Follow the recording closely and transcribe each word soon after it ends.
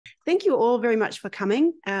thank you all very much for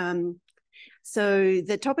coming. So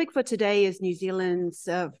the topic for today is New Zealand's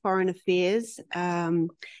foreign affairs, and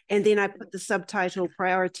then I put the subtitle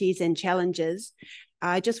Priorities and Challenges.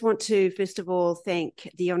 I just want to, first of all, thank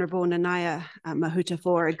the Honourable Nanaia Mahuta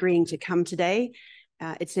for agreeing to come today.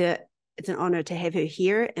 It's an honour to have her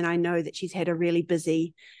here, and I know that she's had a really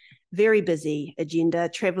busy, very busy agenda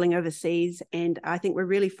travelling overseas, and I think we're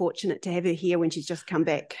really fortunate to have her here when she's just come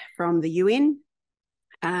back from the UN.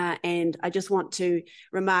 And I just want to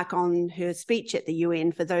remark on her speech at the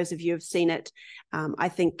UN. For those of you who have seen it, I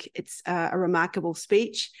think it's a remarkable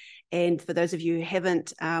speech. And for those of you who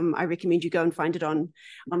haven't, I recommend you go and find it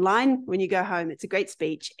online when you go home. It's a great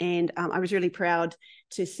speech. And I was really proud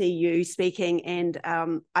to see you speaking. And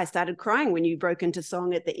I started crying when you broke into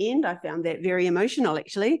song at the end. I found that very emotional,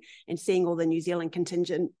 actually, and seeing all the New Zealand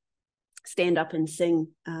contingent stand up and sing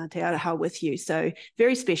Te Araha with you. So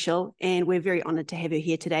very special, and we're very honoured to have her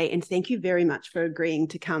here today. And thank you very much for agreeing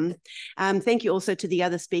to come. Thank you also to the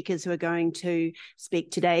other speakers who are going to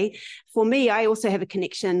speak today. For me, I also have a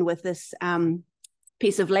connection with this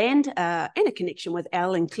piece of land and a connection with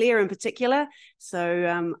Al and Claire in particular.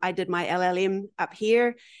 So I did my LLM up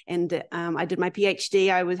here, and I did my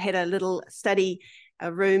PhD. I had a little study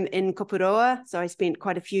room in Kopuroa, so I spent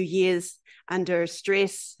quite a few years under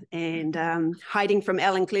stress and hiding from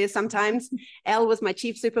Al and Claire sometimes. Al was my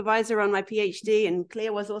chief supervisor on my PhD, and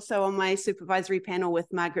Claire was also on my supervisory panel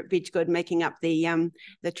with Margaret Bedgood, making up the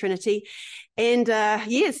Trinity. And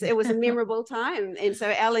yes, it was a memorable time. And so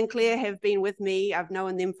Al and Claire have been with me. I've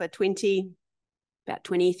known them for about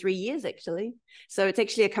 23 years, actually. So it's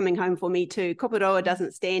actually a coming home for me too. Kopuroa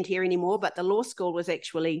doesn't stand here anymore, but the law school was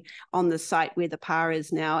actually on the site where the PA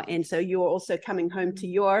is now. And so you're also coming home to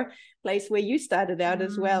your place where you started out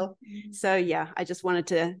as well. So yeah, I just wanted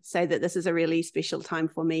to say that this is a really special time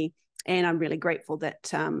for me. And I'm really grateful that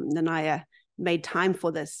Nanaia made time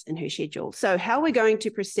for this in her schedule. So how we're going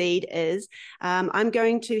to proceed is I'm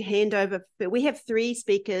going to hand over, we have 3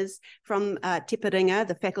 speakers from Te Paringa,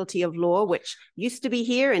 the Faculty of Law, which used to be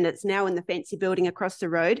here and it's now in the fancy building across the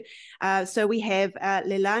road. So we have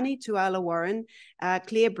Leilani Tuala-Warren,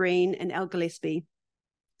 Claire Breen and Al Gillespie.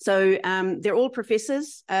 So they're all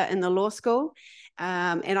professors in the law school.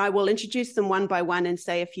 And I will introduce them one by one and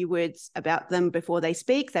say a few words about them before they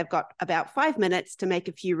speak. They've got about 5 minutes to make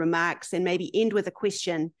a few remarks and maybe end with a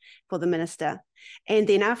question for the Minister. And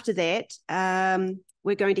then after that,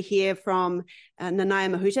 we're going to hear from Nanaia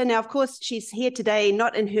Mahuta. Now, of course, she's here today,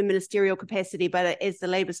 not in her ministerial capacity, but as the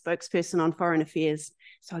Labour spokesperson on foreign affairs.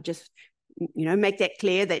 So I'll just make that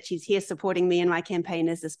clear that she's here supporting me in my campaign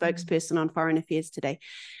as the spokesperson on foreign affairs today.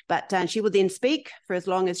 But she will then speak for as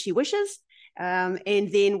long as she wishes.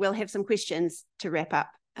 And then we'll have some questions to wrap up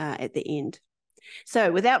at the end.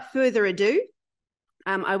 So without further ado,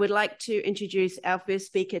 I would like to introduce our first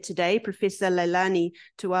speaker today, Professor Leilani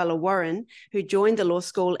Tuala-Warren, who joined the law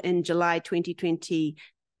school in July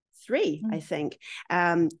 2023, I think.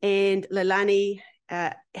 And Leilani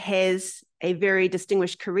has a very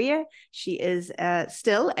distinguished career. She is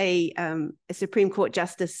still a Supreme Court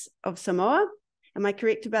Justice of Samoa. Am I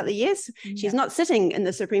correct about the yes? Yeah. She's not sitting in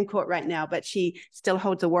the Supreme Court right now, but she still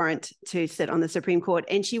holds a warrant to sit on the Supreme Court.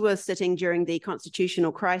 And she was sitting during the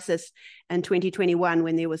constitutional crisis in 2021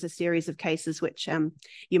 when there was a series of cases which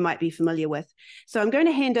you might be familiar with. So I'm going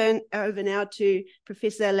to hand over now to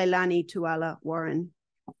Professor Leilani Tuala-Warren.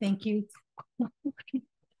 Thank you.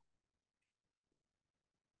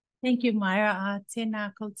 Thank you, Myra.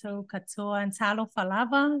 Tēnā koutou katoa and talo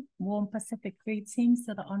falava. Warm Pacific greetings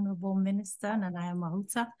to the Honourable Minister, Nanaia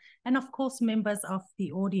Mahuta, and of course, members of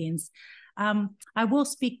the audience. I will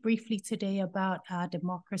speak briefly today about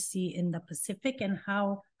democracy in the Pacific and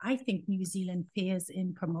how I think New Zealand fares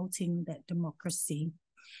in promoting that democracy.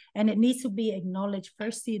 And it needs to be acknowledged,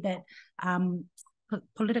 firstly, that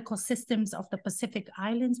political systems of the Pacific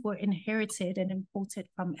Islands were inherited and imported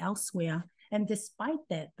from elsewhere. And despite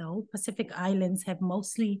that, though, Pacific Islands have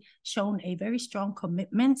mostly shown a very strong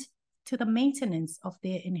commitment to the maintenance of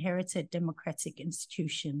their inherited democratic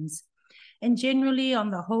institutions. And generally,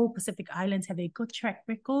 on the whole, Pacific Islands have a good track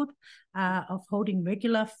record of holding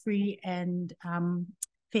regular, free, and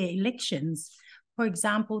fair elections. For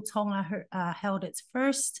example, Tonga held its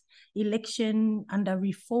first election under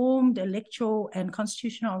reformed electoral and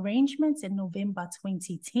constitutional arrangements in November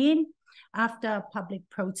 2010. After public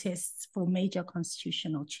protests for major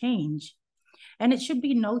constitutional change. And it should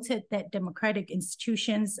be noted that democratic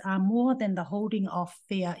institutions are more than the holding of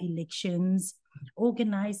fair elections,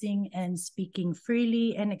 organizing and speaking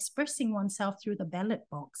freely and expressing oneself through the ballot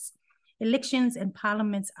box. Elections and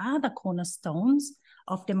parliaments are the cornerstones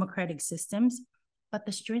of democratic systems, but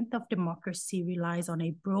the strength of democracy relies on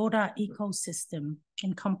a broader ecosystem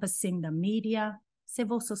encompassing the media,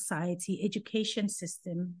 civil society, education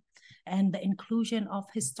system, and the inclusion of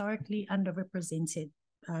historically underrepresented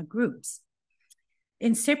groups.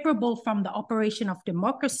 Inseparable from the operation of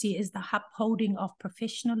democracy is the upholding of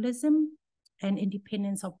professionalism and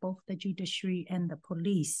independence of both the judiciary and the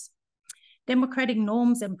police. Democratic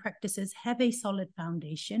norms and practices have a solid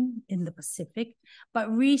foundation in the Pacific,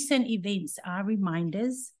 but recent events are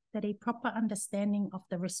reminders that a proper understanding of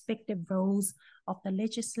the respective roles of the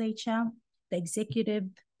legislature, the executive,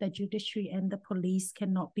 the judiciary, and the police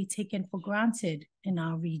cannot be taken for granted in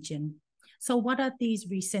our region. So what are these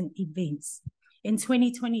recent events? In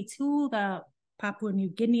 2022, the Papua New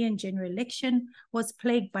Guinean general election was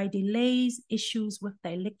plagued by delays, issues with the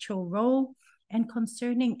electoral roll, and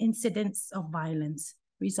concerning incidents of violence,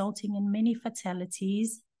 resulting in many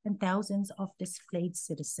fatalities and thousands of displaced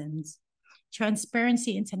citizens.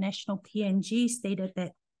 Transparency International PNG stated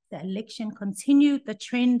that the election continued the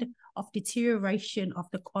trend of deterioration of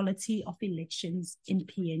the quality of elections in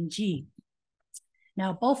PNG.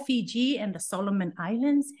 Now, both Fiji and the Solomon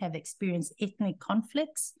Islands have experienced ethnic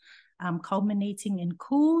conflicts, culminating in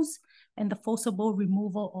coups and the forcible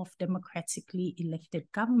removal of democratically elected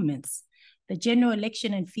governments. The general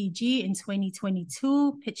election in Fiji in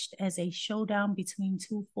 2022 pitched as a showdown between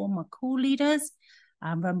two former coup leaders,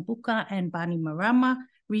 Rambuka and Bainimarama,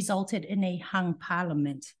 resulted in a hung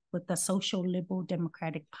parliament, with the Social Liberal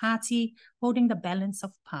Democratic Party holding the balance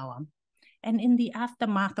of power. And in the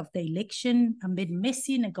aftermath of the election, amid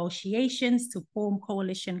messy negotiations to form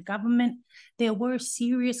coalition government, there were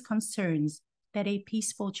serious concerns that a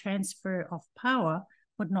peaceful transfer of power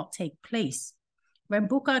would not take place.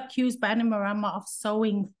 Rambuka accused Bainimarama of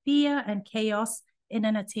sowing fear and chaos in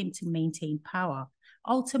an attempt to maintain power.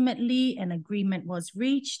 Ultimately, an agreement was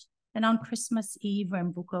reached, and on Christmas Eve,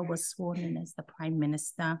 Rambuka was sworn in as the Prime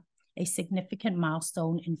Minister, a significant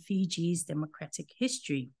milestone in Fiji's democratic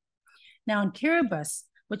history. Now, in Kiribati,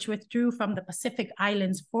 which withdrew from the Pacific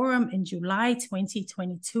Islands Forum in July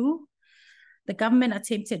 2022, the government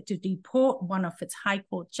attempted to deport one of its High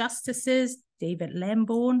Court justices, David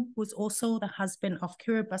Lambourne, who was also the husband of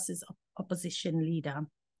Kiribati's opposition leader.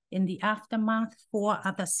 In the aftermath, 4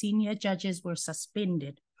 other senior judges were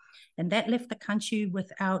suspended, and that left the country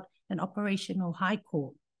without an operational High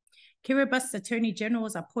Court. Kiribati's Attorney General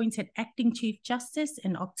was appointed acting Chief Justice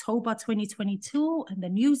in October 2022, and the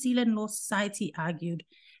New Zealand Law Society argued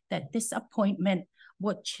that this appointment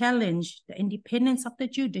would challenge the independence of the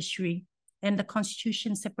judiciary and the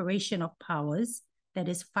constitution separation of powers that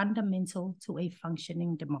is fundamental to a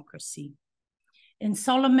functioning democracy. In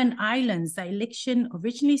Solomon Islands, the election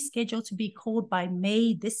originally scheduled to be called by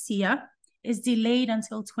May this year is delayed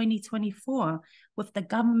until 2024, with the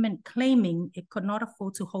government claiming it could not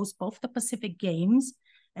afford to host both the Pacific Games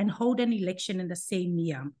and hold an election in the same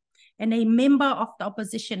year. And a member of the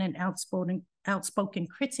opposition and outspoken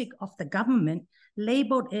critic of the government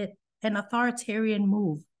labeled it an authoritarian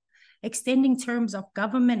move. Extending terms of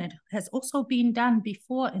government has also been done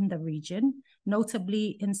before in the region,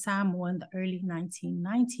 notably in Samoa in the early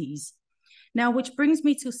 1990s. Now, which brings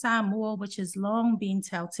me to Samoa, which has long been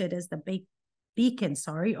touted as the beacon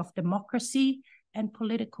of democracy and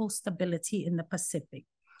political stability in the Pacific.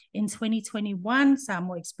 In 2021,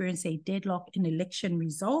 Samoa experienced a deadlock in election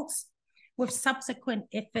results, with subsequent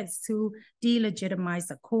efforts to delegitimize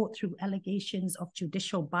the court through allegations of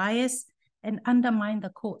judicial bias and undermine the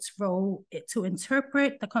court's role to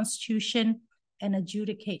interpret the constitution and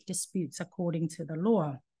adjudicate disputes according to the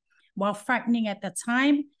law. While frightening at the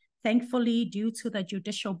time, thankfully, due to the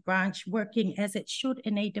judicial branch working as it should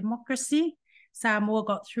in a democracy, Samoa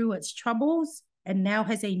got through its troubles and now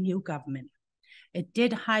has a new government. It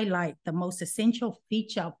did highlight the most essential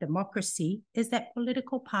feature of democracy is that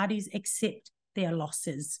political parties accept their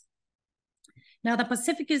losses. Now, the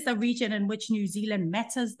Pacific is the region in which New Zealand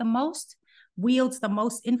matters the most, wields the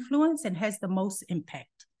most influence, and has the most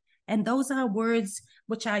impact. And those are words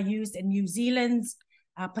which are used in New Zealand's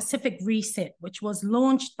Pacific Reset, which was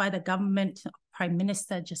launched by the government of Prime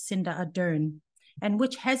Minister Jacinda Ardern, and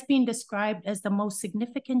which has been described as the most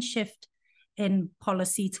significant shift in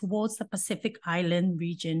policy towards the Pacific Island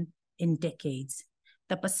region in decades.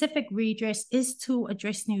 The Pacific Redress is to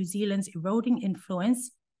address New Zealand's eroding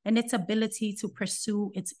influence and its ability to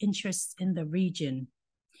pursue its interests in the region.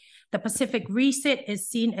 The Pacific Reset is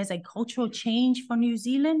seen as a cultural change for New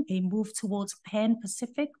Zealand, a move towards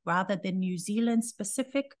pan-Pacific rather than New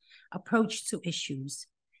Zealand-specific approach to issues.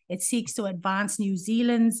 It seeks to advance New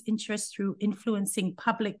Zealand's interests through influencing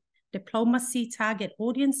public diplomacy target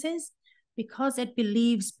audiences because it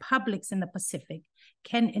believes publics in the Pacific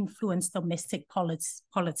can influence domestic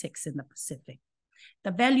politics in the Pacific.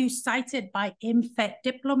 The values cited by MFAT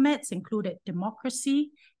diplomats included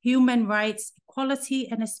democracy, human rights, equality,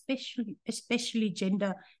 and especially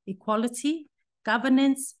gender equality,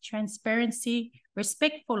 governance, transparency,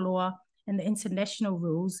 respect for law and the international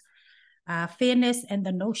rules, fairness, and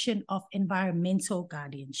the notion of environmental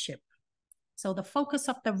guardianship. So the focus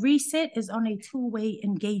of the reset is on a two-way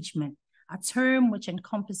engagement, a term which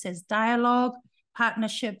encompasses dialogue,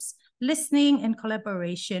 partnerships, listening, and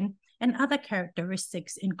collaboration, and other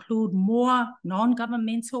characteristics include more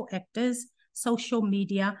non-governmental actors, social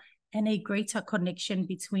media, and a greater connection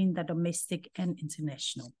between the domestic and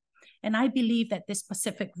international. And I believe that this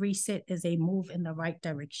Pacific reset is a move in the right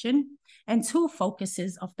direction, and two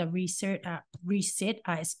focuses of the reset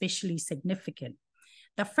are especially significant.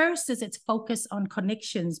 The first is its focus on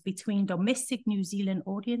connections between domestic New Zealand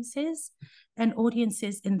audiences and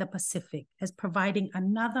audiences in the Pacific, as providing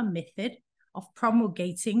another method of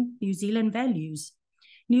promulgating New Zealand values.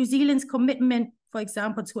 New Zealand's commitment, for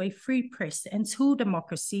example, to a free press and to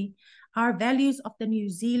democracy are values of the New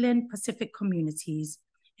Zealand Pacific communities.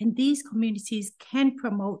 And these communities can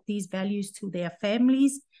promote these values to their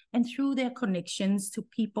families and through their connections to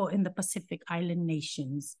people in the Pacific Island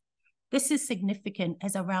nations. This is significant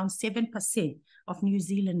as around 7% of New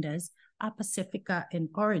Zealanders are Pacifica in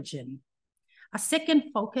origin. A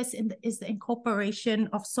second focus is the incorporation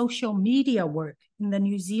of social media work in the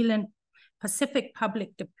New Zealand Pacific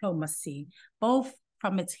public diplomacy, both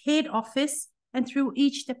from its head office and through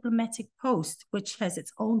each diplomatic post, which has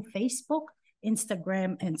its own Facebook,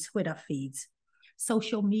 Instagram, and Twitter feeds.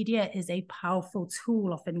 Social media is a powerful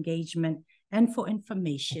tool of engagement and for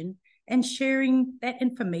information, and sharing that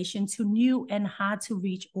information to new and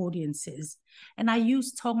hard-to-reach audiences. And I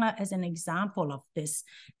use Tonga as an example of this.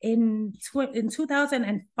 In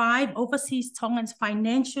 2005, overseas Tongans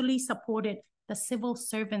financially supported the civil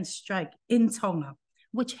servant strike in Tonga,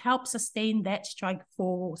 which helped sustain that strike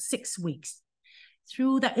for 6 weeks.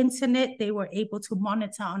 Through the internet, they were able to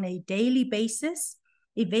monitor on a daily basis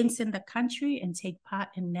events in the country and take part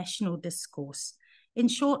in national discourse. In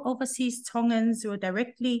short, overseas Tongans were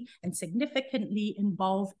directly and significantly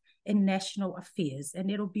involved in national affairs, and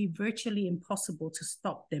it'll be virtually impossible to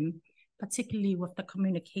stop them, particularly with the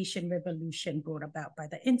communication revolution brought about by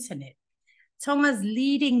the internet. Tonga's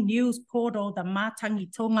leading news portal, the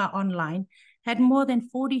Matangi Tonga Online, had more than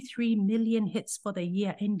 43 million hits for the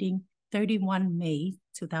year ending 31 May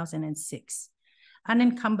 2006.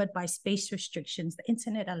 Unencumbered by space restrictions, the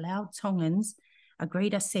internet allowed Tongans a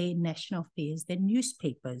greater say in national affairs than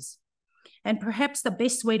newspapers. And perhaps the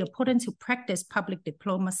best way to put into practice public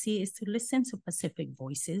diplomacy is to listen to Pacific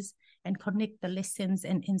voices and connect the lessons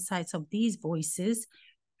and insights of these voices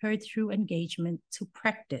heard through engagement to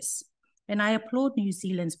practice. And I applaud New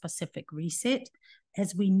Zealand's Pacific reset,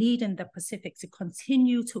 as we need in the Pacific to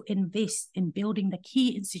continue to invest in building the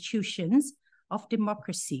key institutions of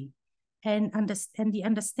democracy and the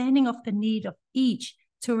understanding of the need of each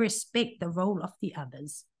to respect the role of the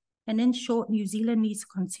others. And in short, New Zealand needs to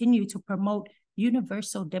continue to promote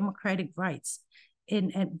universal democratic rights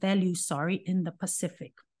and values, in the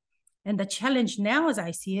Pacific. And the challenge now, as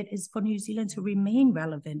I see it, is for New Zealand to remain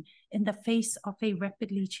relevant in the face of a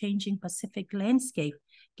rapidly changing Pacific landscape,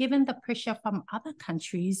 given the pressure from other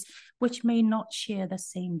countries which may not share the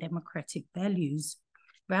same democratic values.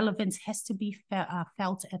 Relevance has to be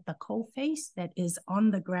felt at the coalface that is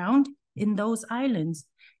on the ground in those islands.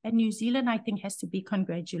 And New Zealand, I think, has to be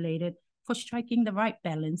congratulated for striking the right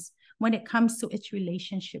balance when it comes to its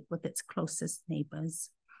relationship with its closest neighbors.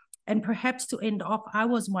 And perhaps to end off, I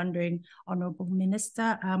was wondering, Honourable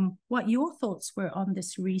Minister, what your thoughts were on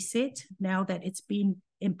this reset now that it's been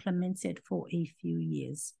implemented for a few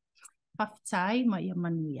years. Paftai Maya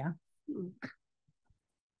Manuia.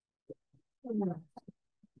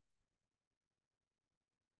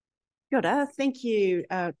 Kia ora. Thank you,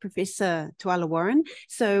 Professor Tuala-Warren.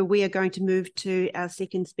 So we are going to move to our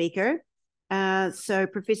second speaker. So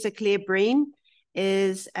Professor Claire Breen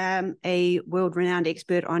is a world-renowned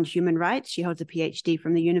expert on human rights. She holds a PhD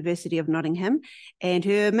from the University of Nottingham, and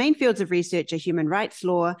her main fields of research are human rights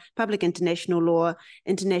law, public international law,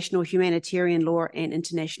 international humanitarian law, and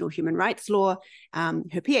international human rights law. Her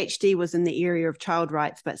PhD was in the area of child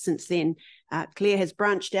rights, but since then, Claire has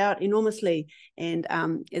branched out enormously and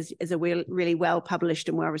is a really well-published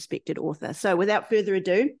and well-respected author. So without further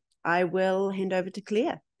ado, I will hand over to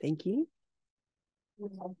Claire. Thank you.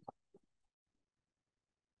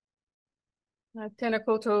 Tēnā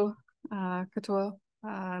koutou katoa,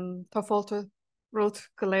 tawhauta rot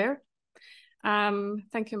Claire.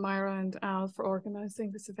 Thank you, Myra and Al, for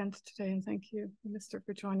organising this event today, and thank you, Minister,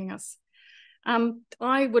 for joining us.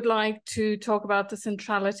 I would like to talk about the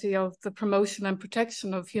centrality of the promotion and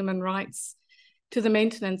protection of human rights to the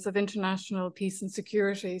maintenance of international peace and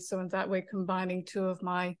security. So in that way, combining two of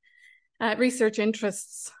my research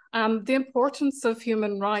interests. The importance of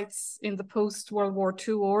human rights in the post-World War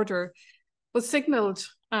II order was signalled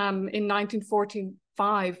in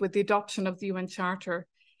 1945 with the adoption of the UN Charter.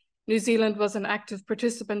 New Zealand was an active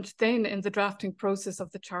participant then in the drafting process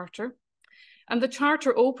of the Charter. And the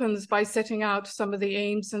Charter opens by setting out some of the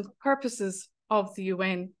aims and purposes of the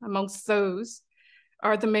UN. Amongst those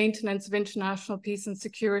are the maintenance of international peace and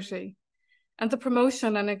security, and the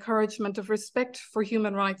promotion and encouragement of respect for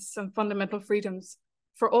human rights and fundamental freedoms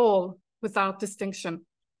for all without distinction.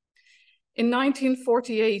 In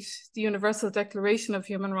 1948, the Universal Declaration of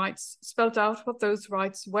Human Rights spelled out what those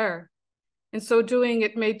rights were. In so doing,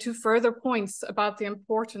 it made two further points about the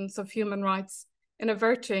importance of human rights in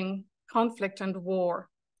averting conflict and war.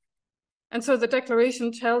 And so the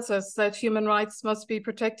Declaration tells us that human rights must be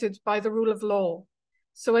protected by the rule of law,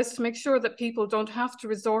 so as to make sure that people don't have to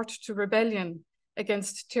resort to rebellion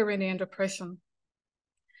against tyranny and oppression.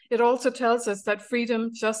 It also tells us that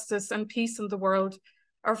freedom, justice, and peace in the world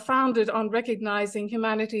are founded on recognizing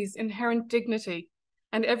humanity's inherent dignity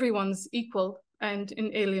and everyone's equal and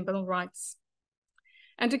inalienable rights.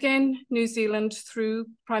 And again, New Zealand, through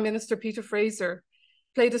Prime Minister Peter Fraser,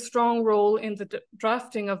 played a strong role in the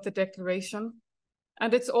drafting of the Declaration.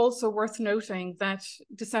 And it's also worth noting that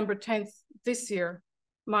December 10th this year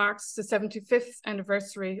marks the 75th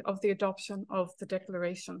anniversary of the adoption of the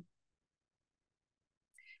Declaration.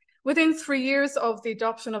 Within 3 years of the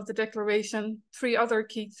adoption of the Declaration, three other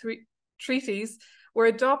key treaties were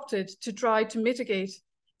adopted to try to mitigate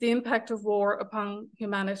the impact of war upon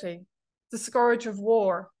humanity, the scourge of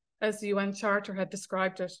war, as the UN Charter had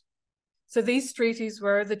described it. So these treaties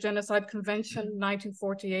were the Genocide Convention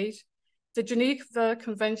 1948, the Geneva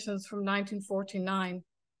Conventions from 1949,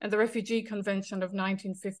 and the Refugee Convention of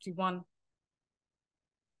 1951.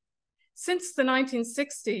 Since the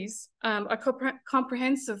 1960s, a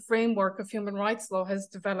comprehensive framework of human rights law has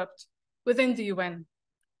developed within the UN.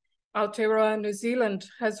 Aotearoa, New Zealand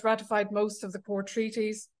has ratified most of the core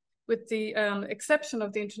treaties, with the exception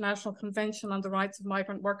of the International Convention on the Rights of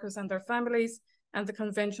Migrant Workers and Their Families and the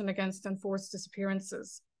Convention Against Enforced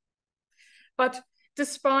Disappearances. But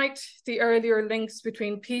despite the earlier links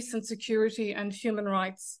between peace and security and human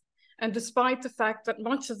rights, and despite the fact that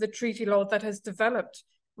much of the treaty law that has developed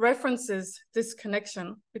references this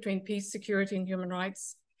connection between peace, security, and human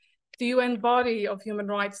rights, the UN body of human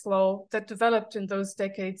rights law that developed in those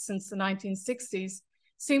decades since the 1960s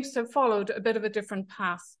seems to have followed a bit of a different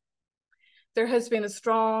path. There has been a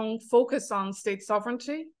strong focus on state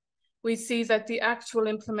sovereignty. We see that the actual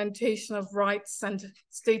implementation of rights and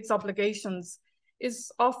states' obligations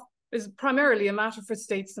is primarily a matter for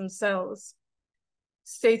states themselves.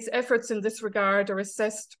 States' efforts in this regard are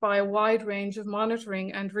assessed by a wide range of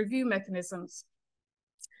monitoring and review mechanisms.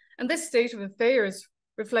 And this state of affairs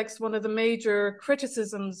reflects one of the major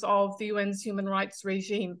criticisms of the UN's human rights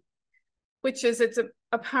regime, which is its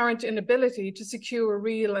apparent inability to secure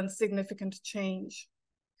real and significant change.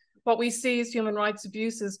 What we see is human rights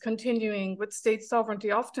abuses continuing, with state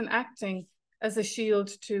sovereignty often acting as a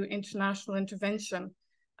shield to international intervention,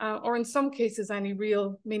 or in some cases, any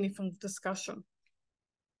real meaningful discussion.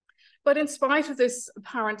 But in spite of this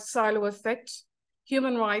apparent silo effect,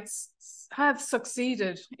 human rights have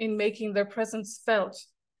succeeded in making their presence felt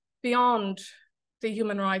beyond the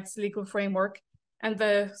human rights legal framework and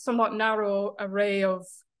the somewhat narrow array of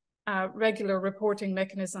regular reporting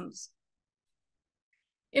mechanisms.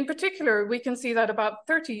 In particular, we can see that about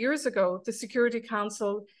 30 years ago, the Security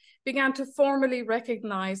Council began to formally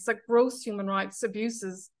recognize that gross human rights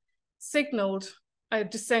abuses signaled a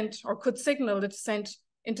descent, or could signal a descent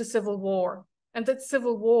into civil war, and that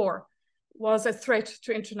civil war was a threat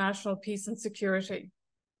to international peace and security.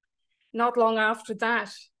 Not long after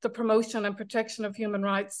that, the promotion and protection of human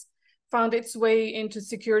rights found its way into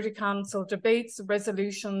Security Council debates,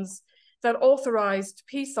 resolutions that authorized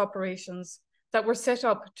peace operations that were set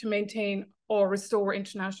up to maintain or restore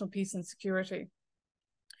international peace and security.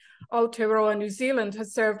 Aotearoa, New Zealand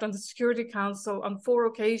has served on the Security Council on 4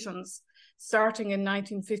 occasions, starting in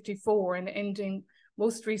 1954 and ending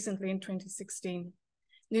most recently in 2016.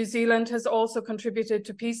 New Zealand has also contributed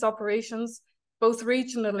to peace operations, both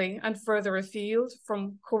regionally and further afield,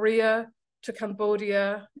 from Korea to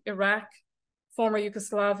Cambodia, Iraq, former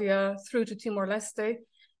Yugoslavia, through to Timor-Leste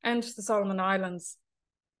and the Solomon Islands.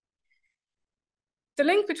 The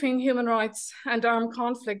link between human rights and armed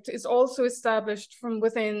conflict is also established from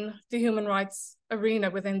within the human rights arena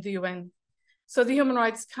within the UN. So the Human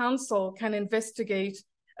Rights Council can investigate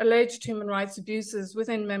alleged human rights abuses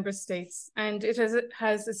within member states, and it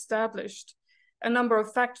has established a number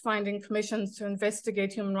of fact-finding commissions to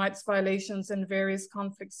investigate human rights violations in various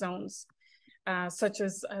conflict zones, such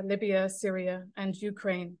as Libya, Syria, and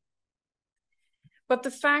Ukraine. But the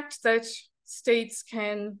fact that states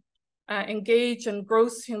can engage in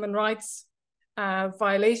gross human rights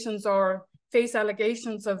violations or face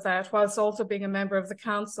allegations of that whilst also being a member of the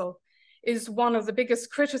Council is one of the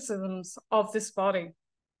biggest criticisms of this body.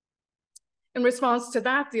 In response to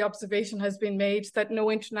that, the observation has been made that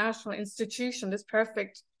no international institution is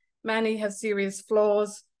perfect. Many have serious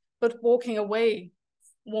flaws, but walking away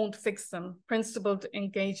won't fix them. Principled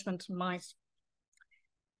engagement might.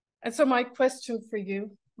 And so my question for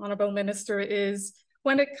you, Honourable Minister, is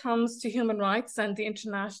when it comes to human rights and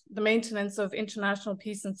the maintenance of international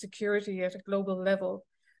peace and security at a global level,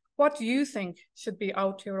 what do you think should be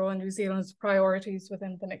Aotearoa New Zealand's priorities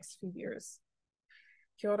within the next few years?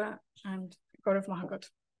 Kia ora and Gorif Mahagot.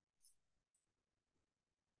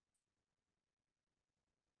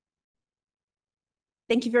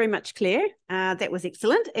 Thank you very much, Claire. That was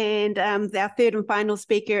excellent. And our third and final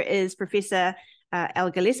speaker is Professor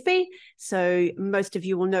Al Gillespie. So most of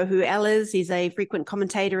you will know who Al is. He's a frequent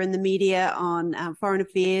commentator in the media on foreign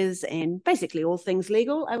affairs and basically all things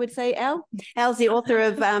legal, I would say, Al. Al's the author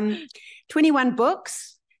of 21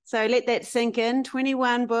 books. So let that sink in.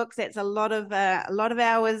 21 books. That's a lot of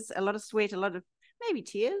hours, a lot of sweat, a lot of maybe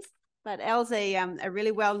tears. But Al's a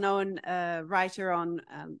really well-known writer on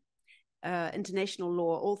international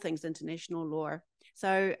law, all things international law.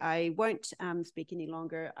 So I won't speak any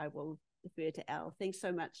longer. I will defer to Al. Thanks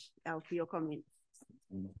so much, Al, for your comments.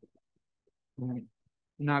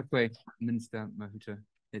 Nā koe, Minister Mahuta.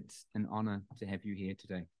 It's an honour to have you here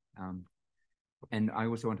today. And I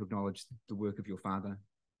also want to acknowledge the work of your father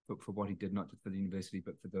for what he did, not just for the university,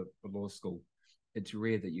 but for the law school. It's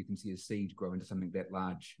rare that you can see a seed grow into something that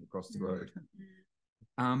large across the road.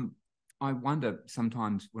 I wonder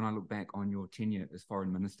sometimes when I look back on your tenure as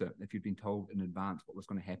foreign minister, if you'd been told in advance what was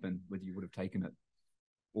going to happen, whether you would have taken it,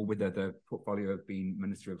 or whether the portfolio of being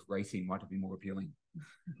Minister of Racing might have been more appealing.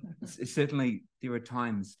 Certainly, there are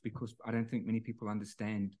times, because I don't think many people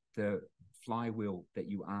understand the flywheel that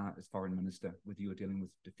you are as foreign minister, whether you're dealing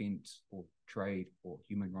with defence or trade or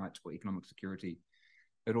human rights or economic security.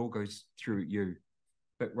 It all goes through you.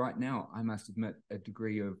 But right now, I must admit a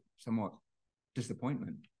degree of somewhat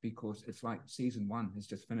disappointment, because it's like season 1 has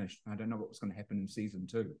just finished. I don't know what's going to happen in season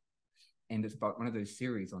 2. And it's like one of those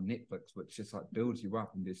series on Netflix which just like builds you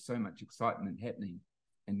up and there's so much excitement happening,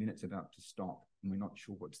 and then it's about to stop and we're not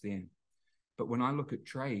sure what's there. But when I look at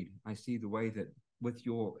trade, I see the way that with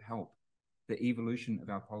your help, the evolution of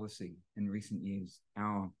our policy in recent years,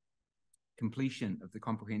 our completion of the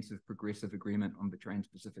Comprehensive Progressive Agreement on the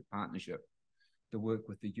Trans-Pacific Partnership, the work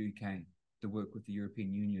with the UK, the work with the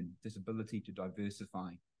European Union, this ability to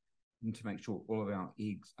diversify and to make sure all of our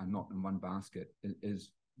eggs are not in one basket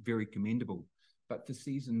is very commendable. But for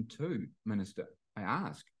season 2, Minister, I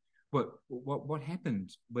ask, what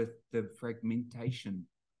happened with the fragmentation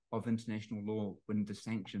of international law when the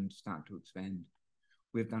sanctions start to expand?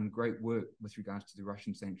 We've done great work with regards to the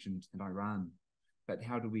Russian sanctions and Iran, but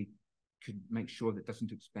how do we make sure that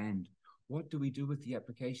doesn't expand? What do we do with the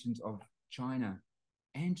applications of China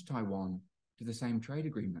and Taiwan to the same trade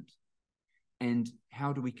agreement? And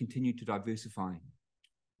how do we continue to diversify?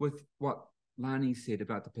 With what Lani said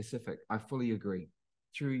about the Pacific, I fully agree.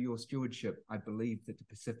 Through your stewardship, I believe that the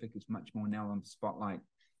Pacific is much more now on the spotlight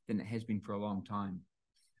than it has been for a long time.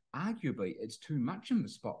 Arguably, it's too much in the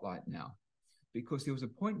spotlight now, because there was a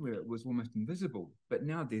point where it was almost invisible, but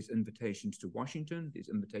now there's invitations to Washington, there's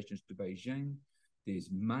invitations to Beijing, there's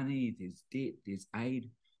money, there's debt, there's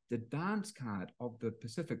aid. The dance card of the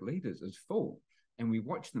Pacific leaders is full, and we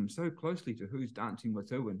watch them so closely to who's dancing with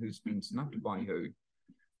who and who's been snubbed by who.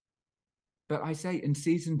 But I say in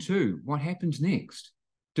season 2, what happens next?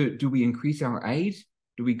 Do we increase our aid?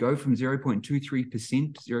 Do we go from 0.23%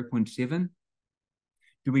 to 0.7%?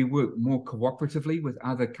 Do we work more cooperatively with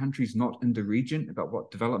other countries not in the region about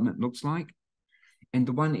what development looks like? And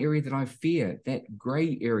the one area that I fear, that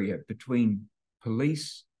grey area between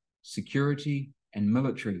police, security, and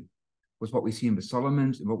military, was what we see in the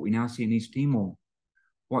Solomons and what we now see in East Timor.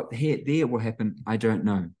 What there will happen, I don't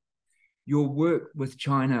know. Your work with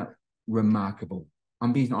China, remarkable.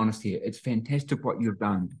 I'm being honest here. It's fantastic what you've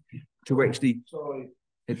done to actually... Sorry.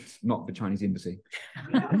 It's not the Chinese embassy.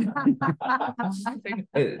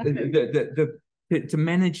 The to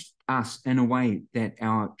manage us in a way that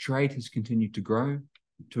our trade has continued to grow,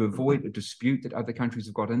 to avoid a dispute that other countries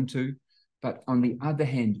have got into, but on the other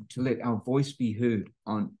hand, to let our voice be heard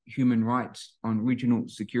on human rights, on regional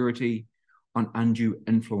security, on undue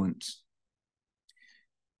influence.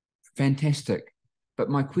 Fantastic. But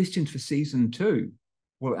my question for season 2,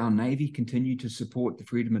 will our Navy continue to support the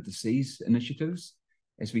Freedom of the Seas initiatives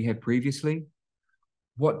as we have previously?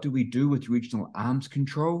 What do we do with regional arms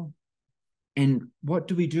control? And what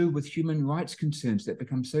do we do with human rights concerns that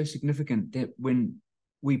become so significant that when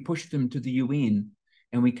we push them to the UN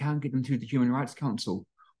and we can't get them through the Human Rights Council,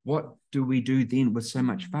 what do we do then with so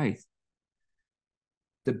much faith?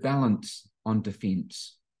 The balance on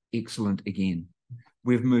defence, excellent again.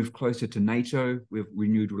 We've moved closer to NATO. We've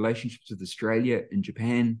renewed relationships with Australia and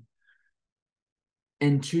Japan.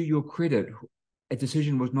 And to your credit, a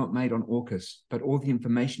decision was not made on AUKUS, but all the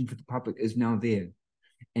information for the public is now there.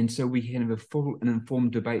 And so we can have a full and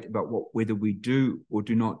informed debate about whether we do or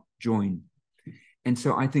do not join. And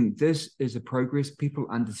so I think this is a progress. People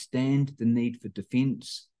understand the need for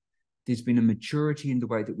defence. There's been a maturity in the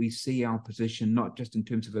way that we see our position, not just in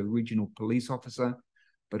terms of a regional police officer,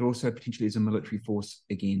 but also potentially as a military force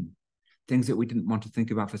again. Things that we didn't want to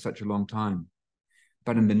think about for such a long time.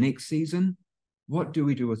 But in the next season, what do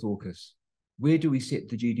we do with AUKUS? Where do we set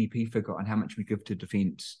the GDP figure on how much we give to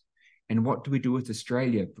defence? And what do we do with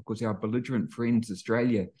Australia? Because our belligerent friends,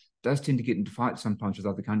 Australia, does tend to get into fights sometimes with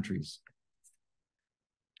other countries.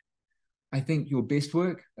 I think your best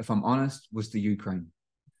work, if I'm honest, was the Ukraine.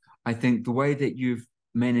 I think the way that you've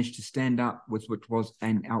managed to stand up with what was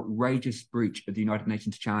an outrageous breach of the United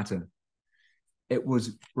Nations Charter, it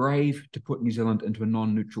was brave to put New Zealand into a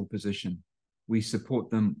non-neutral position. We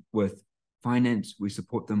support them with finance, we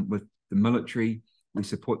support them with the military, we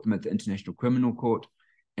support them at the International Criminal Court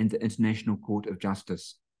and the International Court of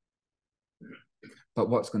Justice. But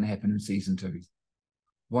what's going to happen in season 2?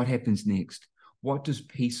 What happens next? What does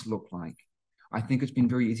peace look like? I think it's been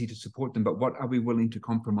very easy to support them, but what are we willing to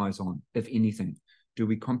compromise on, if anything? Do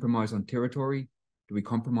we compromise on territory? Do we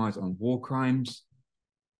compromise on war crimes?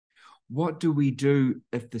 What do we do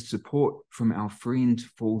if the support from our friends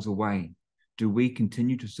falls away? Do we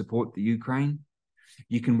continue to support the Ukraine?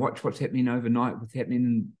 You can watch what's happening overnight, what's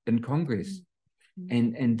happening in Congress,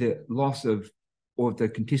 and the loss of, or the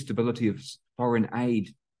contestability of foreign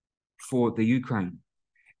aid for the Ukraine.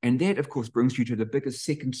 And that, of course, brings you to the biggest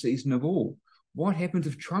second season of all. What happens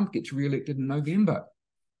if Trump gets re-elected in November?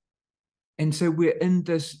 And so we're in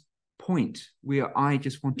this point where I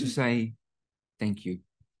just want to say thank you.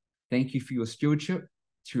 Thank you for your stewardship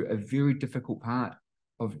through a very difficult part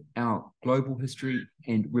of our global history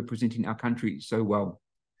and representing our country so well.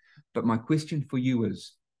 But my question for you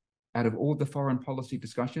is, out of all the foreign policy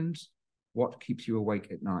discussions, what keeps you awake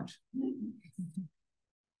at night?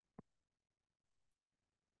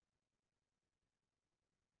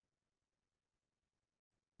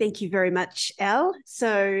 Thank you very much, Al.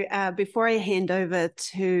 So before I hand over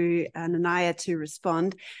to Nanaia to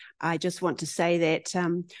respond, I just want to say that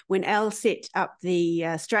when Al set up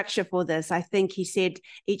the structure for this, I think he said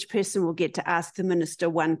each person will get to ask the minister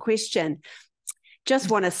one question. Just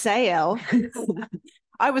want to say, Al,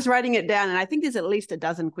 I was writing it down and I think there's at least a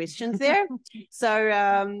dozen questions there.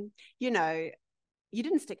 So, you know, you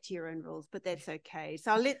didn't stick to your own rules, but that's okay.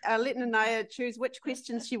 So I'll let Nanaia choose which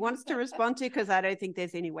questions she wants to respond to, because I don't think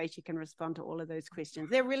there's any way she can respond to all of those questions.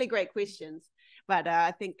 They're really great questions, but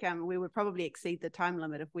I think we would probably exceed the time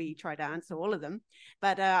limit if we try to answer all of them.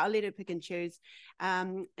 But I'll let her pick and choose.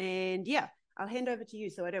 And yeah, I'll hand over to you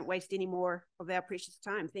so I don't waste any more of our precious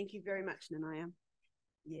time. Thank you very much, Nanaia.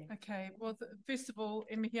 Yeah. Okay, well, first of all,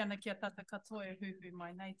 e mihi ana ki a tata katoa e huhu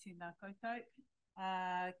mai nei tēnā koutou.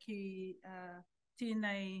 Ki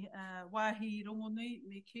tēnei wāhi rongonui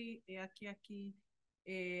me ki e aki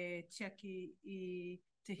e tiaki I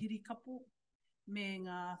te hirikapu me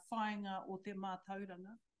ngā whainga o te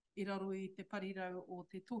mātauranga I raro I te parirau o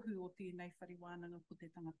te tohu o tēnei whariwānanga ko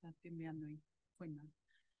te tangata te mea nui koina.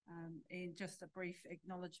 And just a brief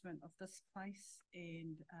acknowledgement of this place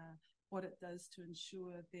and what it does to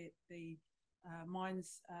ensure that the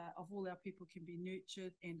minds of all our people can be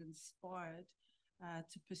nurtured and inspired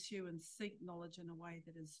to pursue and seek knowledge in a way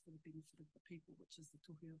that is for the benefit of the people, which is the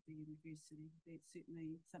tohu of the university. That's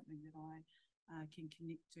certainly something that I can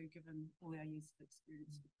connect to, given all our years of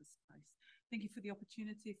experience with this place. Thank you for the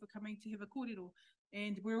opportunity for coming to have a kōrero.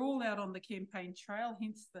 And we're all out on the campaign trail,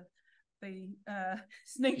 hence the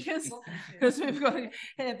sneakers, because we've got to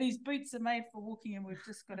have these boots are made for walking and we've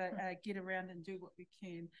just got to get around and do what we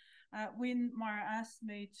can. When Myra asked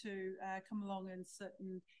me to come along and sit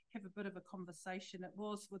and have a bit of a conversation, it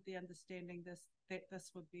was with the understanding that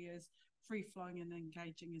this would be as free-flowing and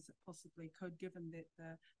engaging as it possibly could, given that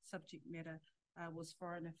the subject matter was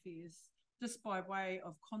foreign affairs. Just by way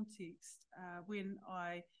of context, when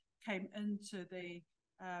I came into the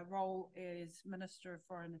role as Minister of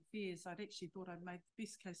Foreign Affairs, I'd actually thought I'd made the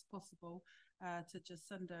best case possible to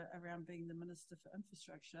Jacinda around being the Minister for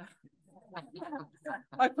Infrastructure.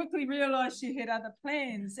 I quickly realised she had other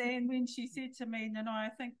plans, and when she said to me, "Nanaia, I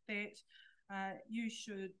think that you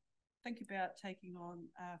should think about taking on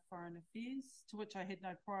foreign affairs," to which I had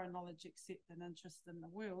no prior knowledge except an interest in the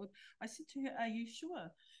world, I said to her, "Are you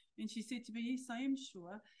sure?" And she said to me, "Yes, I am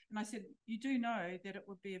sure." And I said, "You do know that it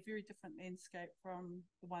would be a very different landscape from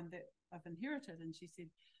the one that I've inherited?" And she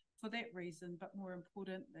said, "For that reason, but more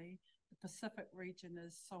importantly, the Pacific region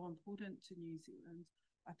is so important to New Zealand.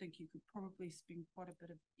 I think you could probably spend quite a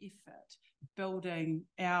bit of effort building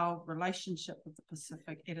our relationship with the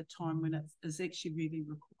Pacific at a time when it is actually really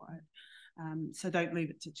required. So don't leave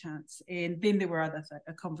it to chance." And then there were other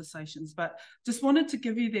conversations, but just wanted to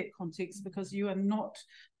give you that context because you are not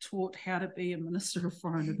taught how to be a Minister of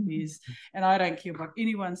Foreign Affairs. And I don't care what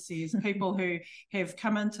anyone says. People who have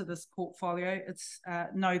come into this portfolio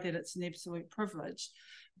know that it's an absolute privilege.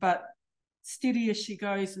 But steady as she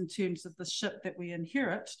goes in terms of the ship that we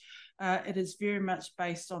inherit, it is very much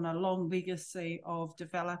based on a long legacy of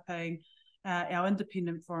developing our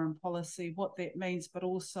independent foreign policy, what that means, but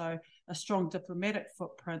also a strong diplomatic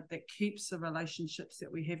footprint that keeps the relationships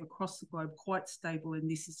that we have across the globe quite stable and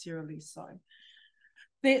necessarily so.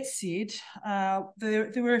 That said,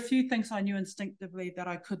 there were a few things I knew instinctively that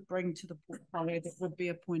I could bring to the portfolio that would be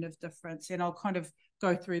a point of difference, and I'll kind of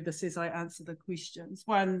go through this as I answer the questions.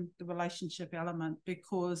 One, the relationship element,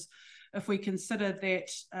 because if we consider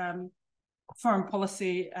that foreign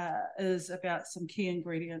policy is about some key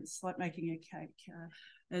ingredients, like making a cake.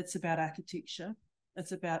 It's about architecture.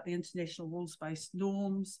 It's about the international rules-based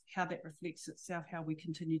norms, how that reflects itself, how we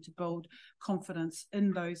continue to build confidence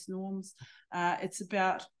in those norms. It's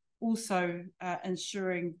about also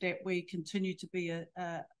ensuring that we continue to be,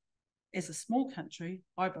 as a small country,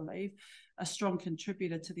 I believe, a strong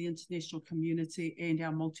contributor to the international community and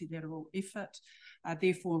our multilateral effort.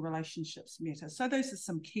 Therefore, relationships matter. So those are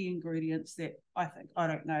some key ingredients that I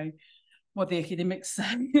don't know what the academics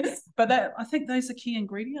say, but I think those are key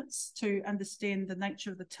ingredients to understand the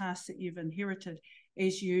nature of the task that you've inherited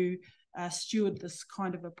as you steward this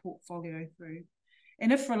kind of a portfolio through.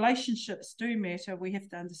 And if relationships do matter, we have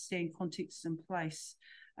to understand context and place.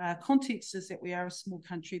 Context is that we are a small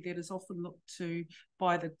country that is often looked to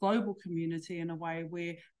by the global community in a way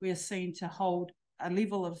where we are seen to hold a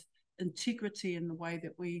level of integrity in the way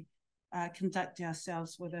that we conduct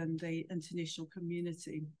ourselves within the international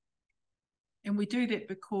community. And we do that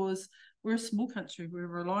because we're a small country, we're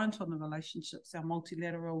reliant on the relationships, our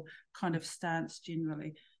multilateral kind of stance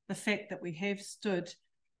generally. The fact that we have stood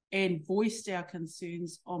and voiced our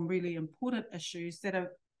concerns on really important issues that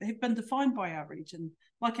have been defined by our region,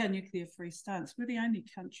 like our nuclear-free stance. We're the only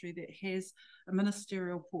country that has a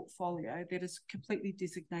ministerial portfolio that is completely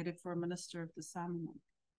designated for a Minister of Disarmament.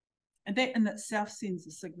 And that in itself sends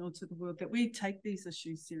a signal to the world that we take these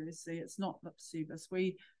issues seriously. It's not lip service.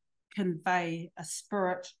 We convey a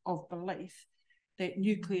spirit of belief that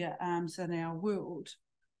nuclear arms in our world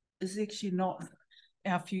is actually not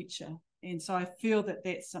our future. And so I feel that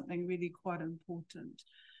that's something really quite important.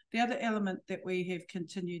 The other element that we have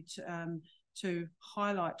continued to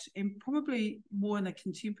highlight, and probably more in a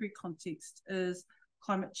contemporary context, is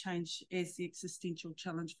climate change as the existential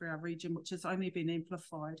challenge for our region, which has only been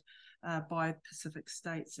amplified by Pacific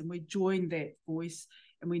states. And we join that voice,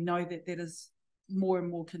 and we know that that is more and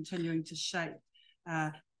more continuing to shape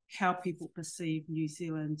how people perceive New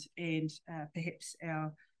Zealand and perhaps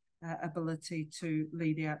our ability to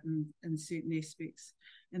lead out in certain aspects.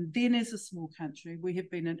 And then as a small country, we have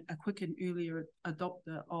been a quick and earlier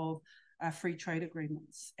adopter of free trade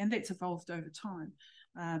agreements, and that's evolved over time.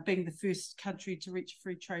 Being the first country to reach a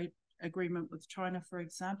free trade agreement with China, for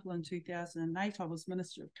example, in 2008, I was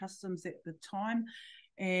Minister of Customs at the time,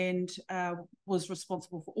 and was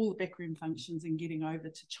responsible for all the backroom functions in getting over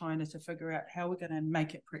to China to figure out how we're going to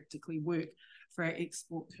make it practically work for our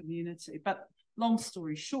export community. But long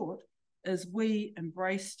story short, is we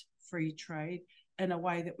embraced free trade in a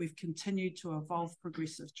way that we've continued to evolve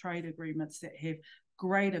progressive trade agreements that have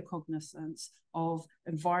greater cognizance of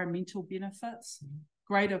environmental benefits,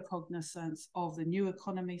 greater cognizance of the new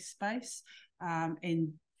economy space,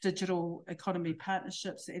 and digital economy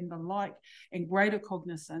partnerships and the like, and greater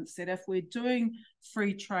cognizance that if we're doing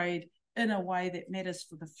free trade in a way that matters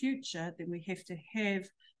for the future, then we have to have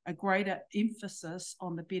a greater emphasis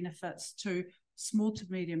on the benefits to small to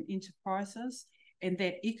medium enterprises and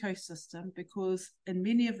that ecosystem, because in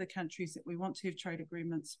many of the countries that we want to have trade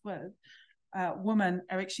agreements with, women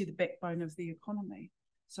are actually the backbone of the economy.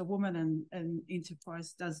 So women in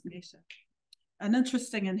enterprise does matter. An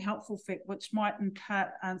interesting and helpful fact, which might in part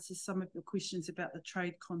answer some of your questions about the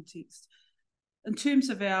trade context. In terms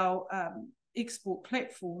of our export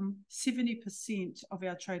platform, 70% of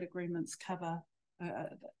our trade agreements cover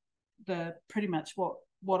the pretty much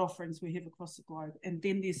what offerings we have across the globe. And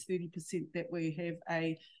then there's 30% that we have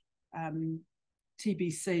a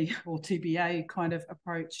TBC or TBA kind of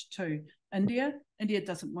approach to. India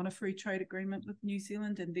doesn't want a free trade agreement with New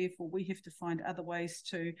Zealand, and therefore we have to find other ways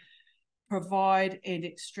to provide and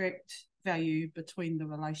extract value between the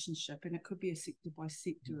relationship. And it could be a sector by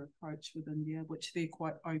sector approach with India, which they're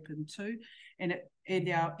quite open to. And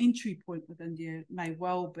our entry point with India may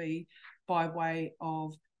well be by way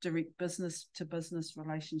of direct business to business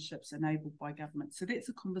relationships enabled by government. So that's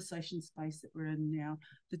a conversation space that we're in now.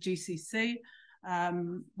 The GCC,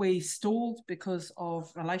 we stalled because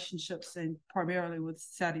of relationships and primarily with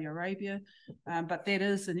Saudi Arabia, but that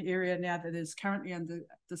is an area now that is currently under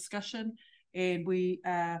discussion, and we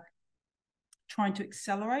are trying to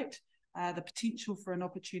accelerate the potential for an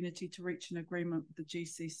opportunity to reach an agreement with the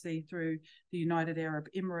GCC through the United Arab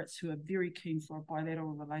Emirates, who are very keen for a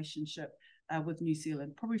bilateral relationship with New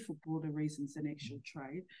Zealand, probably for broader reasons than actual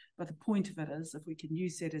trade. But the point of it is, if we can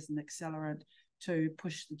use that as an accelerant to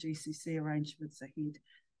push the GCC arrangements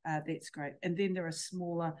ahead, that's great. And then there are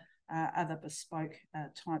smaller, other bespoke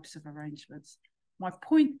types of arrangements. My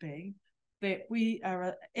point being that we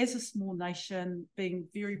are, as a small nation, being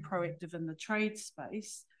very proactive in the trade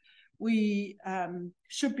space. We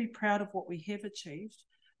should be proud of what we have achieved,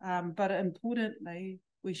 but importantly,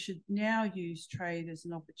 we should now use trade as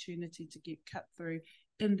an opportunity to get cut through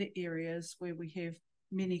in the areas where we have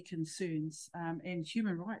many concerns, and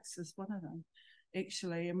human rights is one of them,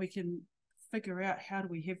 actually. And we can figure out how do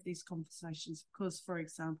we have these conversations, because, for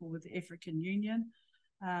example, with the African Union,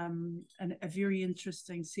 and a very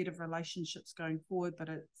interesting set of relationships going forward, but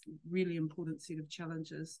a really important set of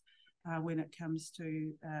challenges when it comes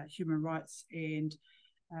to human rights and,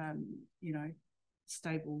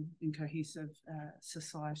 stable and cohesive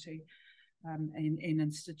society and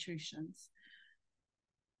institutions.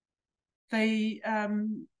 The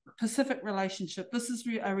Pacific relationship, this is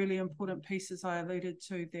a really important piece, as I alluded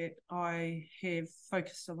to, that I have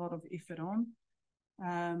focused a lot of effort on.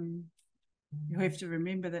 You have to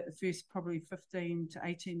remember that the first probably 15 to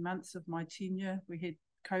 18 months of my tenure, we had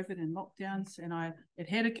COVID and lockdowns, and it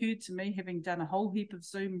had occurred to me, having done a whole heap of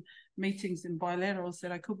Zoom meetings and bilaterals,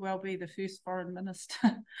 that I could well be the first foreign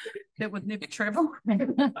minister that would never travel.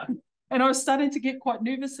 And I was starting to get quite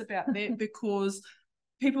nervous about that, because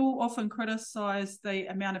people often criticise the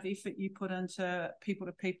amount of effort you put into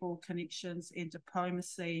people-to-people connections and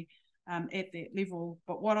diplomacy at that level.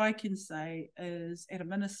 But what I can say is, at a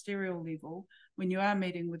ministerial level, when you are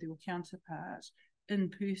meeting with your counterpart in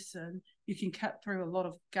person, you can cut through a lot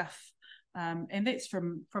of guff, and that's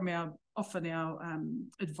from our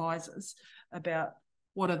advisors about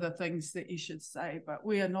what are the things that you should say. But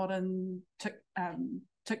we are not in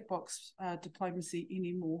tick box diplomacy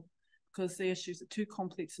anymore, because the issues are too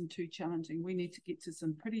complex and too challenging. We need to get to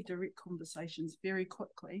some pretty direct conversations very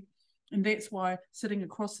quickly. And that's why sitting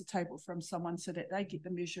across the table from someone so that they get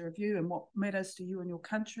the measure of you and what matters to you and your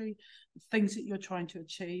country, the things that you're trying to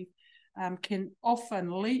achieve, can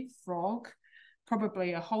often leapfrog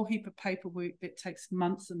probably a whole heap of paperwork that takes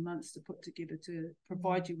months and months to put together to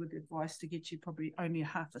provide you with advice to get you probably only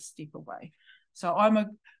half a step away. So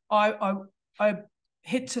I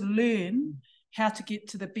had to learn how to get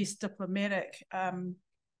to the best diplomatic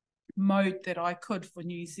mode that I could for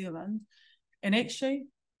New Zealand. And actually,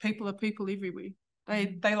 people are people everywhere.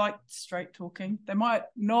 They like straight talking. They might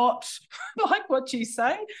not like what you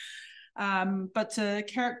say, but to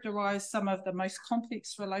characterise some of the most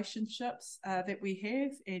complex relationships that we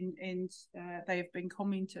have, and they have been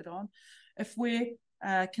commented on, if we're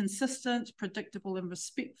consistent, predictable and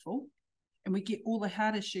respectful, and we get all the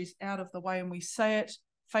hard issues out of the way and we say it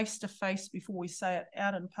face to face before we say it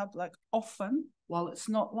out in public, often, while it's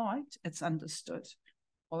not liked, it's understood.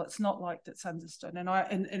 Well, it's not liked, it's understood. And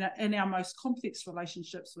in our most complex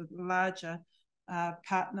relationships with larger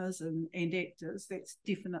partners and actors, that's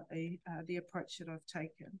definitely the approach that I've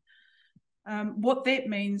taken. What that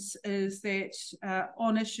means is that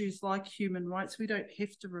on issues like human rights, we don't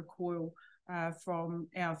have to recoil from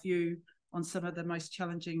our view on some of the most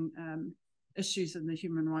challenging issues in the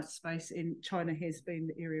human rights space, and China has been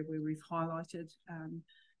the area where we've highlighted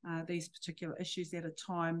these particular issues at a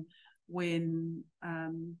time when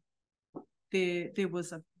there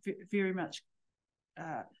was a very much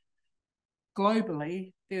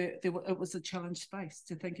globally, it was a challenge space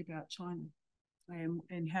to think about China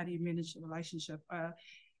and how do you manage the relationship.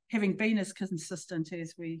 Having been as consistent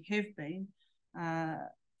as we have been,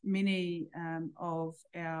 many of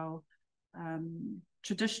our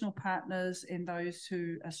traditional partners and those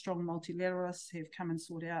who are strong multilateralists have come and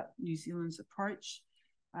sought out New Zealand's approach,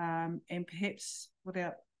 and perhaps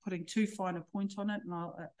without putting too fine a point on it,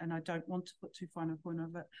 and I don't want to put too fine a point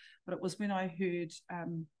on it, but it was when I heard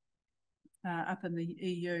up in the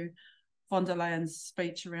EU, von der Leyen's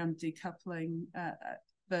speech around decoupling,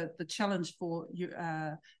 the challenge for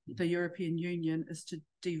the European Union is to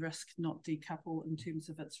de-risk, not decouple in terms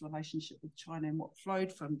of its relationship with China. And what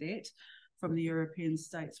flowed from that, from the European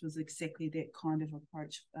states, was exactly that kind of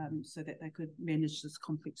approach, so that they could manage this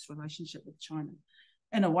complex relationship with China.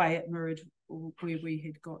 In a way, it mirrored where we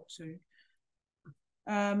had got to.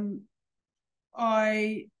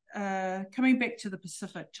 Coming back to the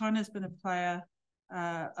Pacific, China's been a player,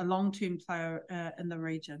 a long-term player in the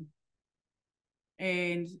region.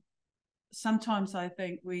 And sometimes I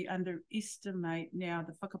think we underestimate now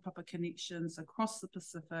the whakapapa connections across the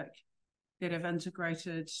Pacific that have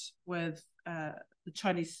integrated with the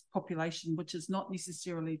Chinese population, which is not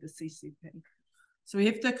necessarily the CCP. So we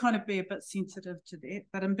have to kind of be a bit sensitive to that.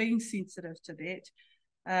 But in being sensitive to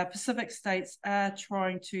that, Pacific states are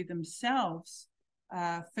trying to themselves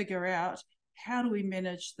figure out how do we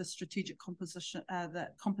manage the strategic composition, the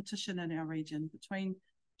competition in our region between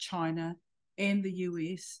China and the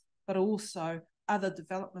US, but also other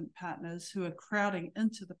development partners who are crowding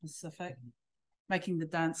into the Pacific, making the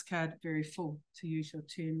dance card very full, to use your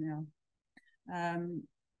term now.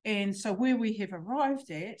 And so where we have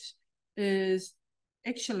arrived at is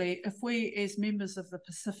actually, if we as members of the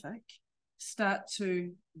Pacific start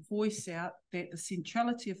to voice out that the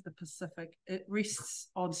centrality of the Pacific, it rests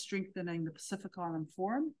on strengthening the Pacific Island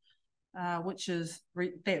Forum, which is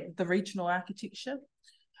the regional architecture,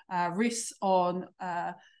 rests on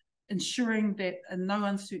ensuring that in no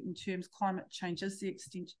uncertain terms climate change is the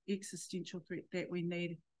existential threat that we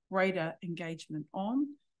need greater engagement on.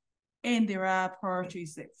 And there are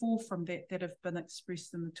priorities that fall from that that have been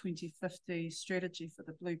expressed in the 2050 strategy for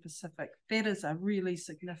the Blue Pacific. That is a really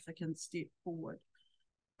significant step forward.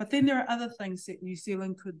 But then there are other things that New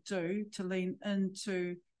Zealand could do to lean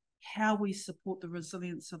into how we support the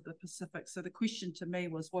resilience of the Pacific. So the question to me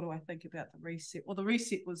was, what do I think about the reset? Well, the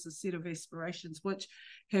reset was a set of aspirations which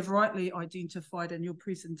have rightly identified in your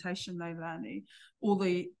presentation, Leilani, all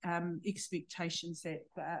the expectations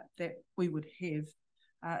that we would have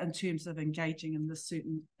in terms of engaging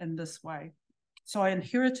in this way. So I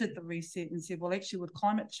inherited the reset and said, well, actually with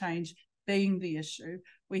climate change being the issue,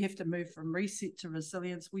 we have to move from reset to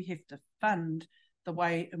resilience. We have to fund the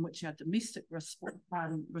way in which our domestic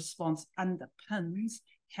response underpins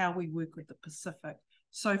how we work with the Pacific.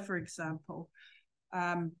 So for example,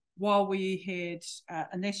 while we had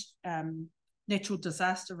a natural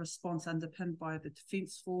disaster response underpinned by the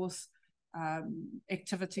Defence Force,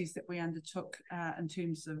 activities that we undertook in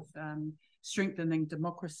terms of strengthening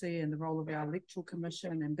democracy and the role of our electoral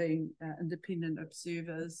commission and being independent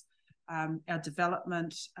observers, our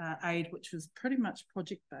development aid, which was pretty much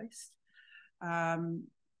project-based.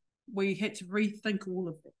 We had to rethink all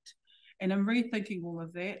of that. And in rethinking all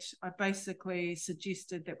of that, I basically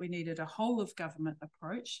suggested that we needed a whole of government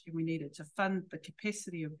approach, and we needed to fund the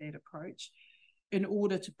capacity of that approach in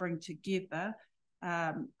order to bring together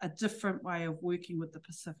a different way of working with the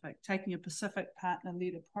Pacific, taking a Pacific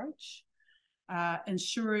partner-led approach,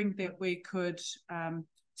 ensuring that we could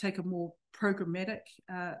take a more programmatic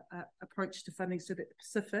approach to funding so that the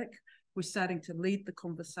Pacific was starting to lead the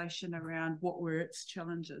conversation around what were its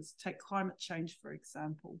challenges. Take climate change, for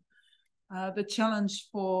example. The challenge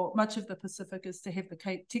for much of the Pacific is to have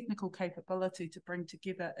the technical capability to bring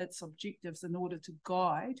together its objectives in order to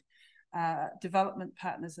guide development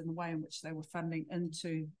partners in the way in which they were funding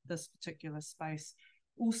into this particular space.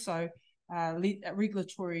 Also,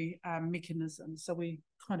 regulatory mechanisms. So we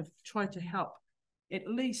kind of tried to help, at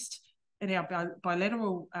least in our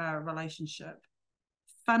bilateral relationship,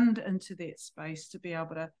 fund into that space to be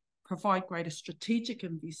able to provide greater strategic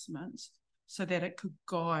investments so that it could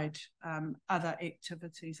guide other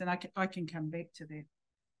activities. And I can come back to that.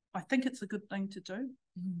 I think it's a good thing to do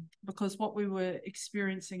because what we were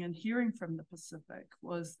experiencing and hearing from the Pacific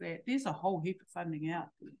was that there's a whole heap of funding out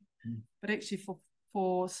there. But actually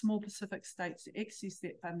for small Pacific states to access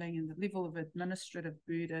that funding and the level of administrative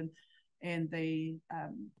burden and the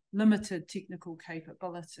limited technical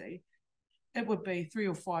capability, it would be 3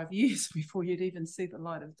 or 5 years before you'd even see the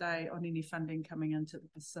light of day on any funding coming into the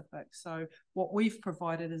Pacific. So what we've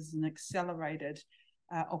provided is an accelerated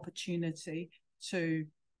opportunity to,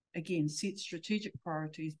 again, set strategic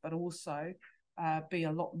priorities, but also be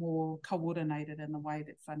a lot more coordinated in the way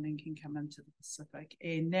that funding can come into the Pacific.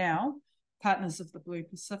 And now, partners of the Blue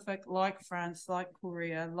Pacific, like France, like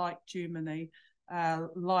Korea, like Germany,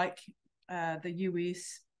 like the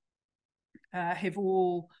US, have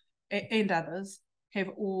all, and others, have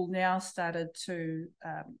all now started to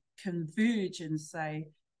converge and say,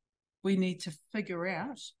 we need to figure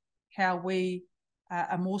out how we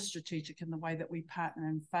are more strategic in the way that we partner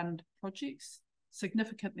and fund projects,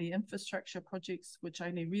 significantly infrastructure projects, which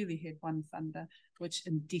only really had one funder, which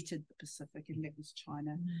indebted the Pacific, and that was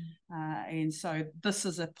China. And so this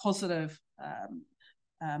is a positive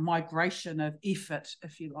migration of effort,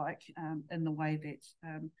 if you like, in the way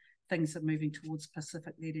that things are moving towards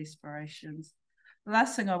Pacific-led aspirations. The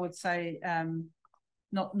last thing I would say,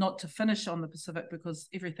 not to finish on the Pacific because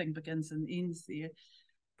everything begins and ends there,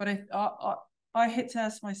 but I had to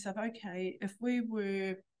ask myself, okay, if we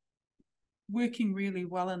were working really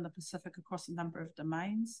well in the Pacific across a number of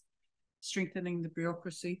domains, strengthening the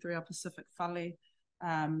bureaucracy through our Pacific Whale,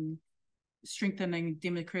 strengthening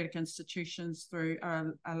democratic institutions through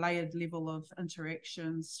a layered level of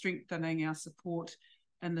interactions, strengthening our support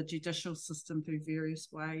in the judicial system through various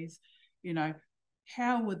ways, you know,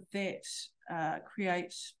 how would that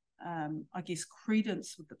create, I guess,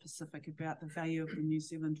 credence with the Pacific about the value of the New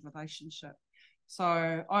Zealand relationship?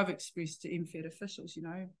 So I've expressed to MFED officials, you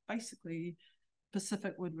know, basically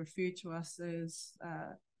Pacific would refer to us as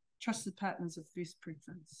trusted partners of first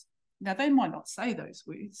preference. Now, they might not say those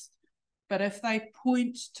words, but if they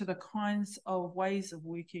point to the kinds of ways of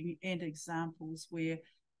working and examples where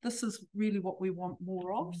this is really what we want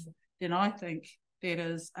more of, then I think that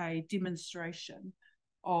is a demonstration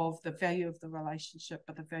of the value of the relationship,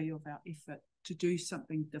 but the value of our effort to do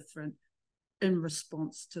something different in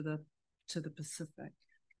response to the Pacific.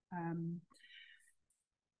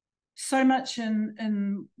 So much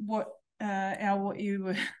in what you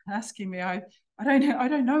were asking me. I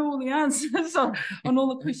don't know all the answers on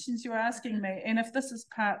all the questions you were asking me. And if this is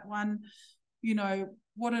part one, you know,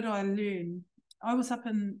 what did I learn? I was up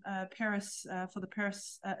in Paris for the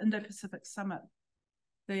Paris Indo-Pacific Summit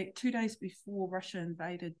 2 days before Russia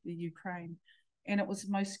invaded the Ukraine. And it was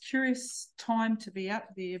the most curious time to be up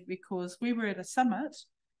there because we were at a summit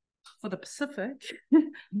for the Pacific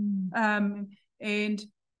and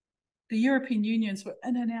the European unions were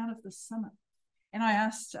in and out of the summit. And I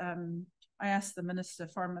asked the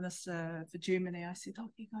foreign minister for Germany, I said, oh,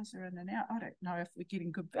 you guys are in and out. I don't know if we're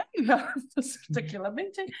getting good value out of this particular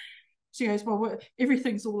meeting. She goes, well,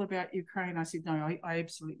 everything's all about Ukraine. I said, no, I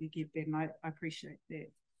absolutely get that, and I appreciate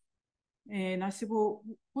that. And I said, well,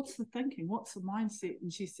 what's the thinking? What's the mindset?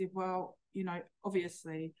 And she said, well, you know,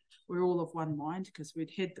 obviously we're all of one mind because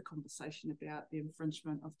we'd had the conversation about the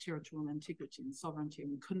infringement of territorial integrity and sovereignty,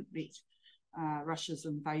 and we couldn't let Russia's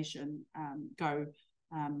invasion go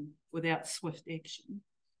without swift action.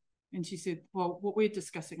 And she said, well, what we're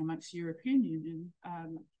discussing amongst the European Union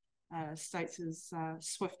states is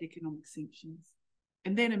swift economic sanctions.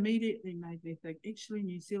 And that immediately made me think, actually,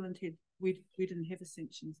 New Zealand we didn't have a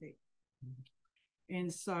sanctions act.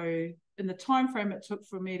 And so in the time frame it took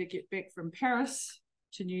for me to get back from Paris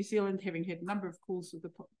to New Zealand, having had a number of calls with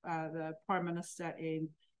the Prime Minister and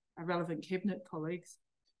relevant cabinet colleagues,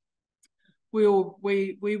 we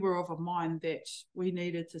were of a mind that we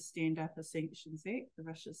needed to stand up a sanctions act, the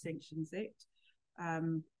Russia Sanctions Act,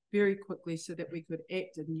 very quickly so that we could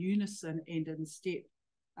act in unison and in step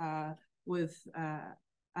with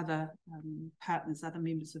other partners, other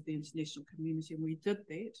members of the international community, and we did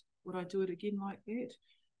that. Would I do it again like that?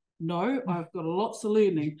 No, I've got lots of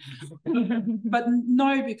learning. But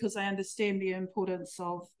no, because I understand the importance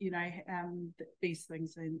of, you know, these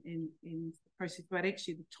things in the process, but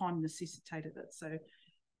actually the time necessitated it. So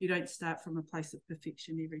you don't start from a place of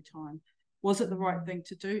perfection every time. Was it the right thing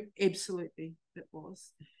to do? Absolutely, it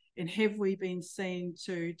was. And have we been seen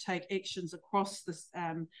to take actions across this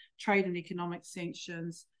trade and economic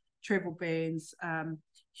sanctions, travel bans,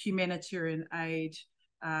 humanitarian aid,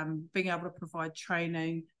 being able to provide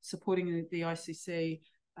training, supporting the ICC,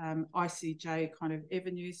 ICJ kind of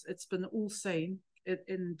avenues? It's been all seen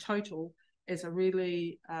in total as a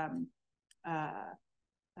really, actually,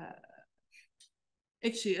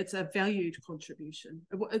 it's a valued contribution.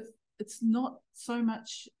 It's not so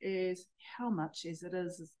much as how much as it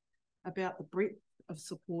is about the breadth of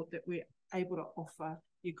support that we're able to offer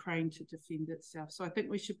Ukraine to defend itself. So I think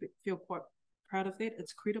we should feel quite proud of that.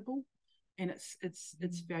 It's credible and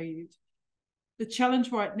it's valued. The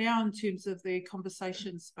challenge right now in terms of the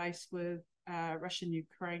conversation space with Russia and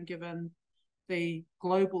Ukraine, given the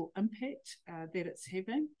global impact that it's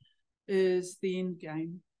having, is the end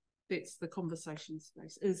game. That's the conversation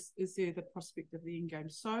space. Is there the prospect of the end game?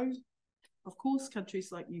 So, of course,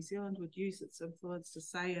 countries like New Zealand would use its influence to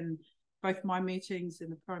say in both my meetings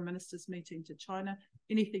and the Prime Minister's meeting to China,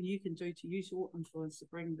 anything you can do to use your influence to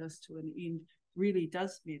bring this to an end really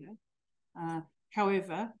does matter.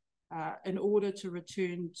 However, in order to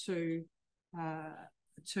return to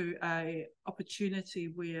a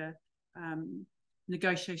opportunity where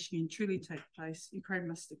negotiation can truly take place, Ukraine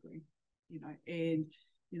must agree, and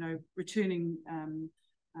returning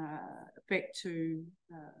back to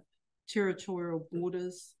territorial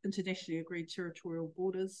borders, internationally agreed territorial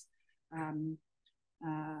borders,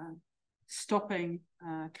 stopping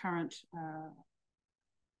current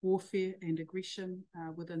warfare and aggression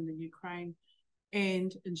within the Ukraine,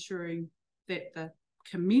 and ensuring that the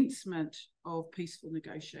commencement of peaceful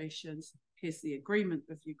negotiations has the agreement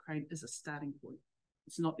with Ukraine is a starting point.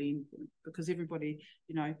 It's not the end point, because everybody,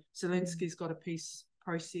 Zelensky's got a peace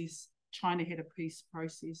process. China had a peace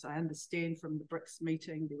process. I understand from the BRICS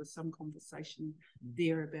meeting there was some conversation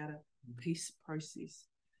there about a peace process.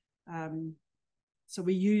 So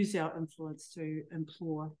we use our influence to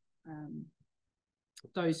implore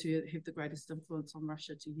those who have the greatest influence on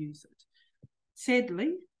Russia to use it.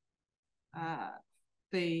 Sadly,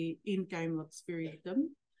 the end game looks very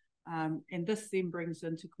dim, and this then brings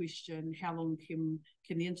into question how long can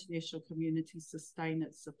the international community sustain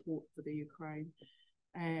its support for the Ukraine,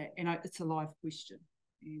 and it's a live question.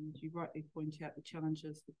 And you rightly point out the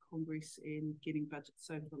challenges with Congress and getting budgets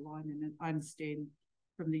over the line. And I understand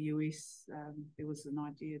from the US there was an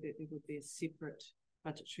idea that there would be a separate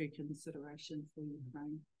budgetary consideration for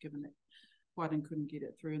Ukraine, given that Biden couldn't get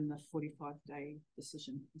it through and the 45-day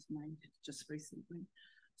decision was made just recently.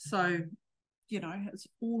 So, it's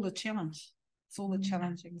all a challenge. It's all a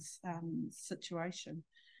challenging situation.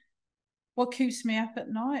 What keeps me up at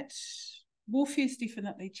night? Warfare's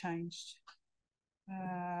definitely changed.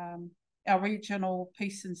 Our regional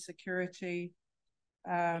peace and security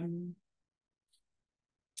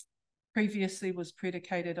previously was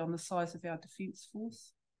predicated on the size of our defence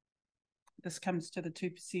force. This comes to the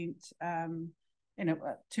 2%,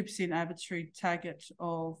 2% arbitrary target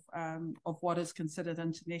of what is considered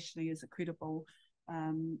internationally as a credible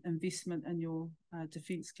investment in your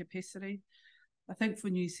defence capacity. I think for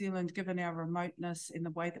New Zealand, given our remoteness and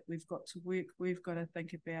the way that we've got to work, we've got to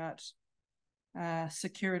think about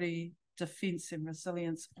security, defence and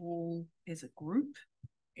resilience all as a group.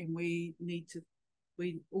 And we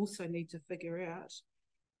also need to figure out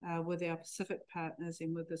with our Pacific partners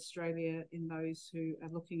and with Australia and those who are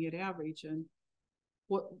looking at our region,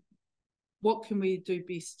 what can we do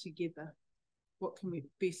best together? What can we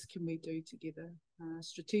do together?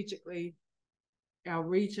 Strategically, our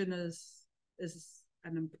region is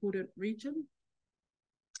an important region,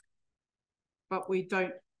 but we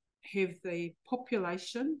don't have the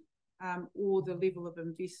population or the level of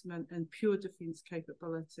investment in pure defence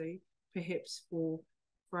capability, perhaps for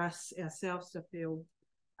us ourselves to feel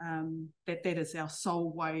that is our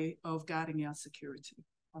sole way of guarding our security.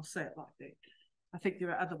 I'll say it like that. I think there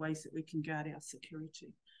are other ways that we can guard our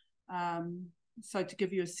security. So to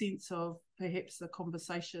give you a sense of perhaps the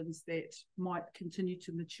conversations that might continue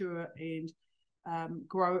to mature and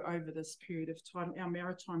grow over this period of time, our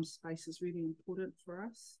maritime space is really important for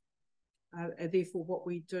us. And therefore, what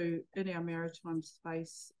we do in our maritime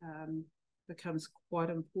space becomes quite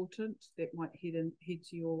important. That might head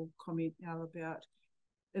to your comment, Al, about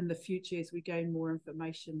in the future, as we gain more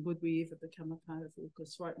information, would we ever become a part of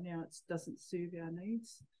AUKUS? Right now, it doesn't serve our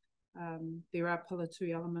needs. There are Pillar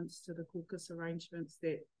 2 elements to the AUKUS arrangements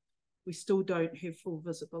that we still don't have full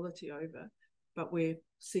visibility over, but we're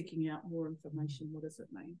seeking out more information. What does it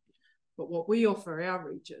mean? But what we offer our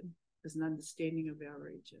region is an understanding of our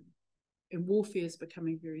region. And warfare is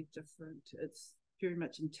becoming very different. It's very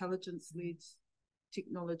much intelligence-led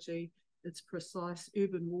technology. It's precise.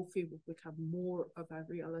 Urban warfare will become more of a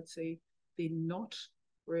reality than not,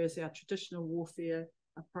 whereas our traditional warfare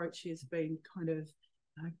approach has been kind of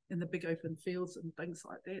in the big open fields and things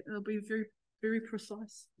like that. It'll be very, very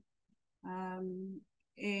precise.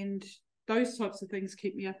 And those types of things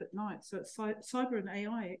keep me up at night. So it's cyber and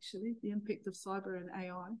AI, actually, the impact of cyber and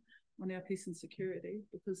AI on our peace and security,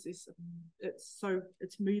 because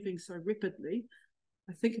it's moving so rapidly.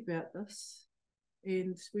 I think about this.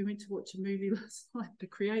 And we went to watch a movie last night, The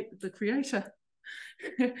Creator.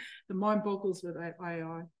 The mind boggles with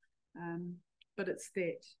AI. But it's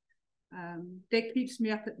that keeps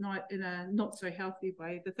me up at night in a not so healthy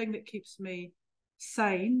way. The thing that keeps me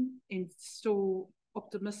sane and still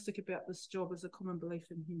optimistic about this job is a common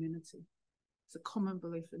belief in humanity. It's a common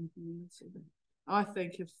belief in humanity. I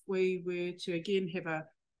think if we were to again have a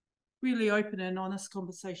really open and honest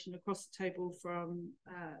conversation across the table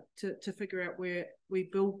to figure out where we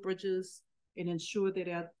build bridges and ensure that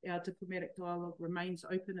our diplomatic dialogue remains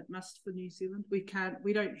open, it must for New Zealand. We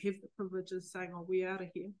don't have the privilege of saying, oh, we're out of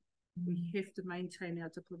here. We have to maintain our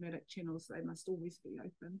diplomatic channels. They must always be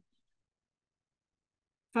open.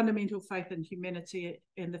 Fundamental faith in humanity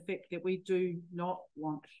and the fact that we do not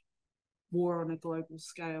want war on a global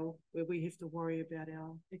scale where we have to worry about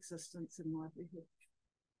our existence and livelihood.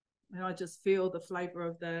 And I just feel the flavour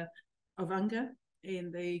of UNGA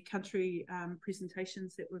and the country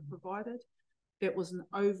presentations that were provided. That was an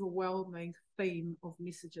overwhelming theme of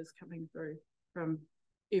messages coming through from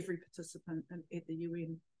every participant at the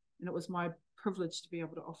UN. And it was my privilege to be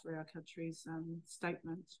able to offer our country's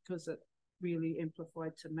statement because it really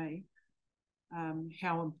amplified to me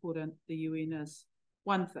how important the UN is.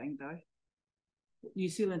 One thing though, New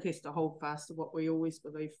Zealand has to hold fast to what we always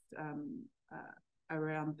believed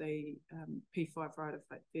around the P5 right of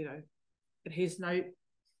veto.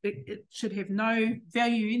 It should have no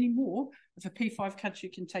value anymore if a P5 country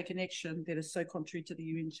can take an action that is so contrary to the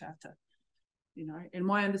UN Charter. You know, and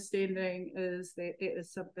my understanding is that that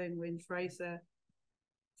is something when Fraser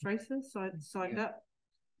signed up,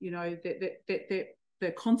 you know, that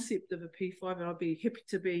the concept of a P5, and I'd be happy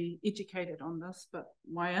to be educated on this, but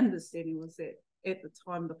my understanding was that at the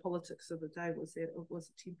time the politics of the day was that it was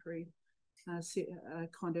a temporary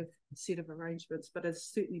kind of set of arrangements, but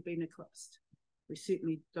it's certainly been eclipsed. We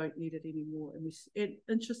certainly don't need it anymore. And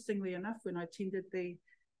interestingly enough, when I attended the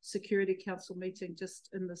Security Council meeting just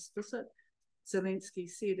in this visit, Zelensky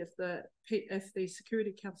said if the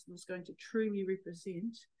Security Council was going to truly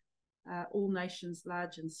represent all nations,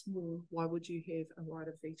 large and small, why would you have a right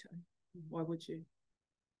of veto? Why would you?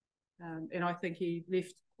 And I think he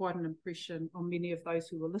left quite an impression on many of those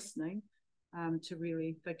who were listening to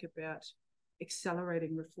really think about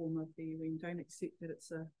accelerating reform of the UN. Don't accept that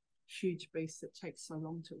it's a huge beast that takes so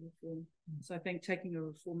long to reform. So I think taking a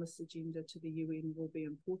reformist agenda to the UN will be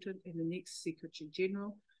important. And the next Secretary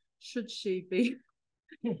General, should she be,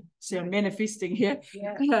 so I'm manifesting here,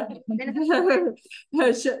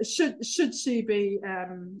 should she be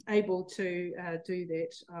able to do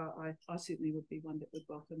that, I certainly would be one that would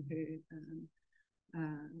welcome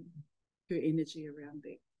her energy around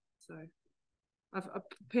that. So I've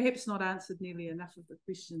perhaps not answered nearly enough of the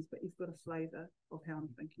questions, but you've got a flavour of how I'm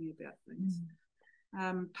thinking about things.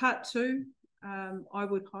 Part two, I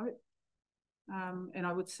would hope, and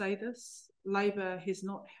I would say this, Labor has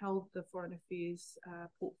not held the Foreign Affairs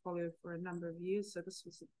portfolio for a number of years, so this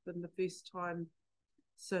was been the first time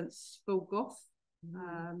since Phil Goff,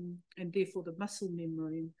 and therefore the muscle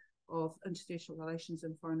memory of international relations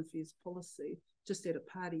and foreign affairs policy, just at a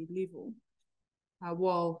party level,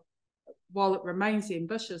 while it remains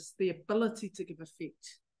ambitious, the ability to give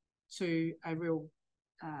effect to a real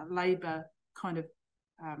Labor kind of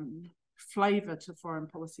flavour to foreign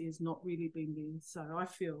policy has not really been there. So I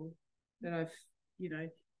feel that I've,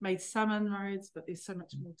 made some inroads, but there's so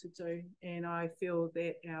much more to do. And I feel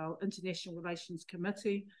that our International Relations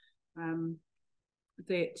Committee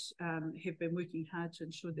that have been working hard to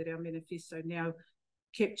ensure that our manifesto now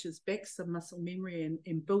captures back some muscle memory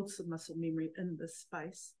and builds some muscle memory in this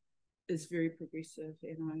space is very progressive,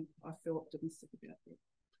 and I feel optimistic about that.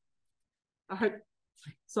 I hope,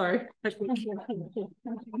 sorry.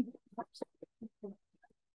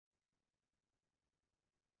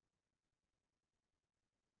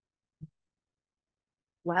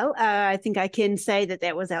 Well, I think I can say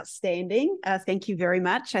that was outstanding. Thank you very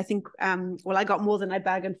much. I think, I got more than I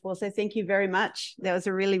bargained for, so thank you very much. That was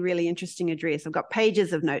a really, really interesting address. I've got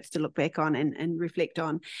pages of notes to look back on and reflect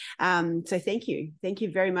on. So thank you. Thank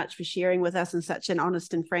you very much for sharing with us in such an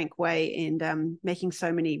honest and frank way and making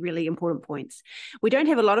so many really important points. We don't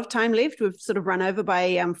have a lot of time left. We've sort of run over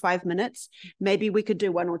by 5 minutes. Maybe we could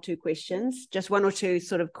do 1 or 2 questions, just 1 or 2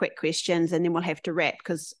 sort of quick questions, and then we'll have to wrap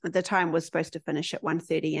because the time was supposed to finish at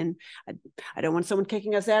 1:30. And I don't want someone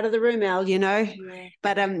kicking us out of the room, Al, Yeah.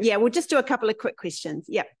 But we'll just do a couple of quick questions.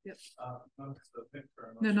 Yep.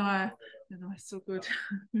 Nanaia, so good.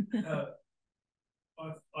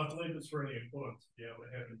 I believe it's really important to be able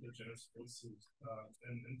to have Indigenous voices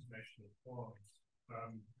in international forums.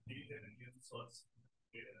 Do you have any insights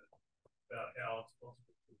about how it's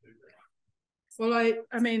possible to do that? Well,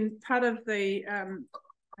 I mean, part of the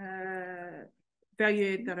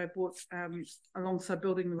value that I brought alongside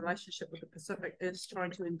building the relationship with the Pacific is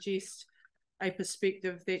trying to ingest a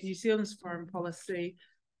perspective that New Zealand's foreign policy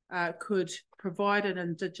could provide an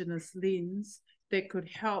Indigenous lens that could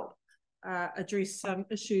help address some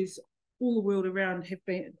issues all the world around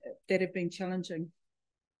that have been challenging.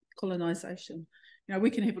 Colonisation. You know,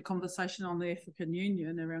 we can have a conversation on the African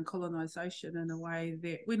Union around colonisation in a way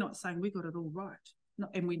that we're not saying we got it all right,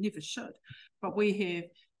 and we never should, but we have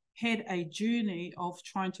had a journey of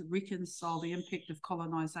trying to reconcile the impact of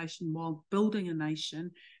colonisation while building a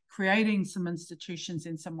nation, creating some institutions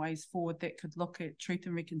in some ways forward that could look at truth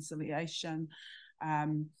and reconciliation,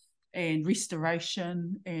 and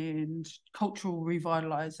restoration and cultural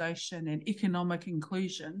revitalisation and economic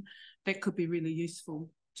inclusion that could be really useful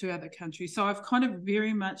to other countries. So I've kind of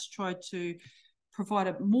very much tried to provide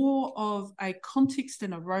a more of a context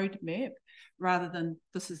and a roadmap rather than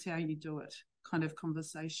this is how you do it kind of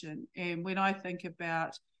conversation. And when I think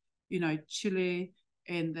about, you know, Chile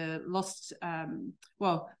and the lost,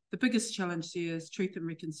 well, the biggest challenge there is truth and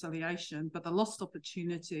reconciliation, but the lost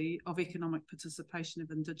opportunity of economic participation of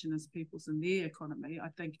Indigenous peoples in their economy, I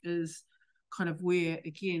think is kind of where,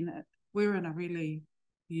 again, we're in a really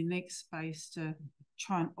unique space to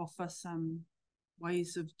try and offer some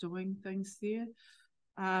ways of doing things there.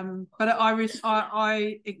 But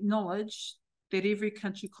I acknowledge that every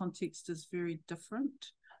country context is very different.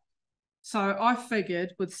 So I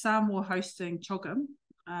figured with Samoa hosting CHOGM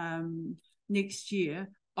next year,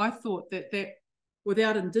 I thought that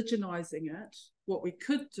without indigenising it, what we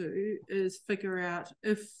could do is figure out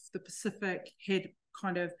if the Pacific had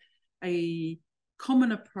kind of a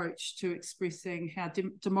common approach to expressing how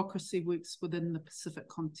democracy works within the Pacific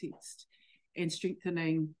context and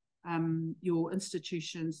strengthening your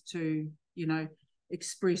institutions to, you know,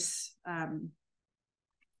 express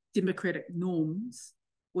democratic norms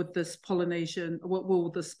with this Polynesian, well,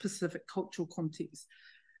 this Pacific cultural context.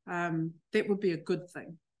 That would be a good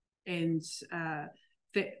thing. And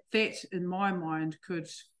that, in my mind, could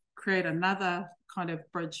create another kind of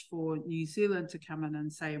bridge for New Zealand to come in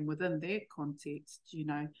and say, and within that context, you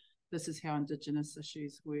know, this is how Indigenous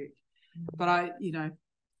issues work. But you know,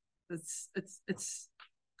 it's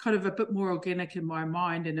kind of a bit more organic in my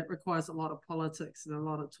mind, and it requires a lot of politics and a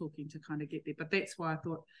lot of talking to kind of get there. But that's why I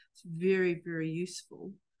thought it's very, very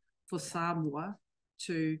useful for Samoa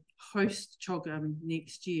to host CHOGM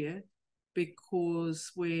next year,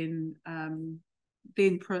 because when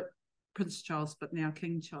then Prince Charles, but now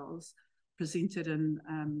King Charles, presented in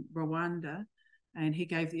Rwanda, and he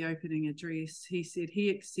gave the opening address, he said he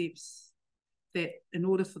accepts that in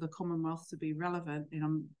order for the Commonwealth to be relevant, and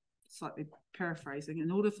I'm slightly paraphrasing, in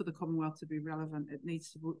order for the Commonwealth to be relevant, it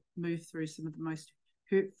needs to move through some of the most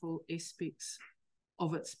hurtful aspects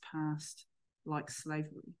of its past, like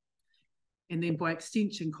slavery. And then by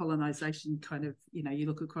extension, colonisation, kind of, you know, you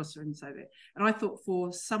look across and say that. And I thought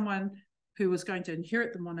for someone who was going to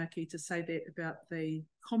inherit the monarchy to say that about the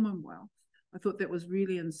Commonwealth, I thought that was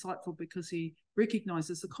really insightful, because he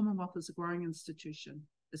recognises the Commonwealth is a growing institution.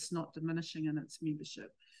 It's not diminishing in its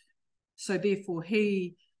membership. So therefore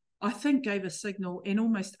he, I think, gave a signal and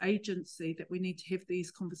almost agency that we need to have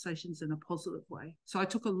these conversations in a positive way. So I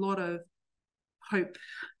took a lot of hope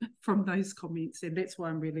from those comments, and that's why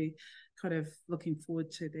I'm really kind of looking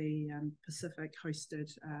forward to the Pacific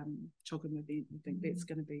hosted CHOGM event. I think that's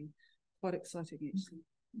going to be quite exciting, actually.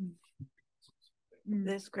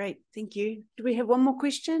 That's great. Thank you. Do we have one more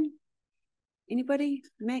question? Anybody?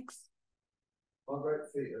 Max? My great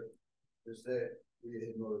fear is that we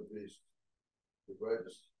have not addressed the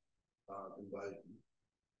greatest invasion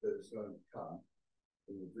that is going to come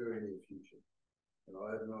in the very near future. And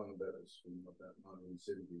I have known about this from about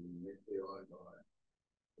 1970 when the FBI guy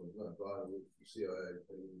was not guy with the CIA,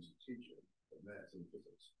 and he was a teacher of maths and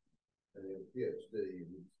physics. And he had a PhD, and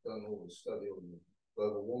he's done all the study on the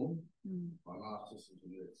global warming. My master's is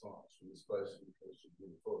in that science from the Space University of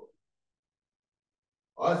Waikato.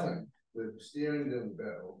 I think we're steering down the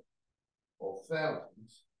barrel of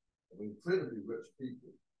thousands of incredibly rich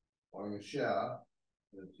people buying a shower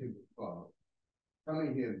in a temperate climate,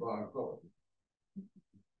 coming here and buying property,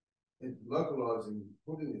 and localising,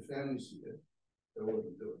 putting their families here, they're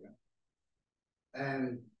already doing it,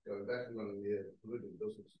 and going back and running their political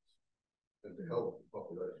businesses and to help the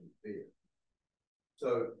population there.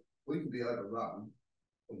 So we can be overrun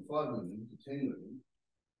from 5 million to 10 million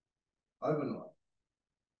overnight.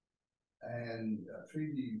 And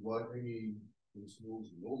Treaty, Waitangi, principles,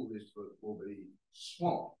 and all the rest of it will be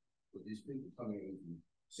swamped with these people coming in from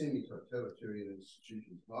semi-totalitarian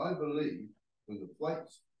institutions. And I believe when the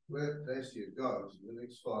plates where Asia goes in the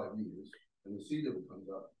next 5 years, and the sea level comes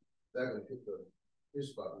up, they're going to hit the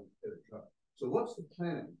this button at the Trump. So what's the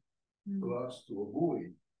plan for us to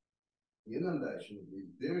avoid the inundation of these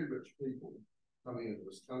very rich people coming into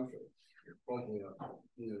this country, prompting up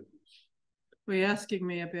communities? Well, you're asking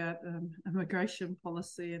me about immigration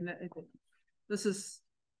policy, and this is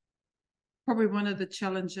probably one of the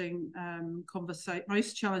challenging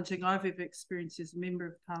most challenging I've ever experienced as a member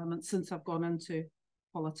of Parliament since I've gone into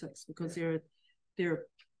politics, because there are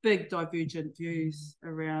big divergent views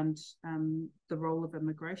around the role of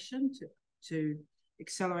immigration to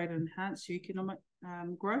accelerate and enhance economic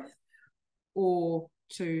growth, or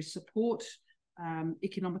to support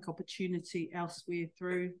economic opportunity elsewhere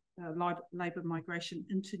through labour migration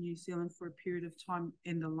into New Zealand for a period of time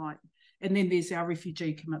and the like. And then there's our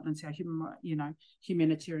refugee commitments, our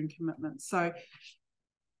humanitarian commitments. So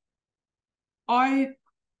I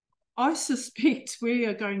suspect we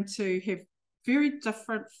are going to have very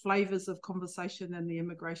different flavours of conversation in the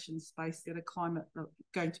immigration space that are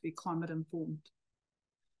going to be climate informed.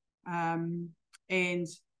 And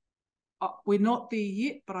we're not there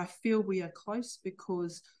yet, but I feel we are close,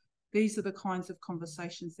 because these are the kinds of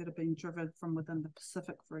conversations that have been driven from within the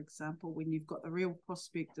Pacific, for example, when you've got the real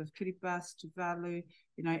prospect of Kiribati, Tuvalu,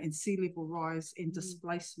 and sea level rise and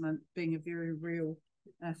displacement being a very real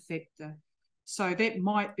factor. So that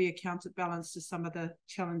might be a counterbalance to some of the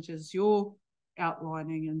challenges you're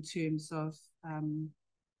outlining in terms of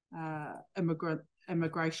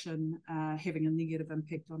immigration having a negative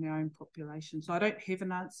impact on our own population. So I don't have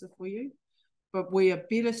an answer for you, but we are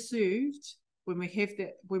better served when we have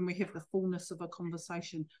the fullness of a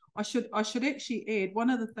conversation. I should actually add, one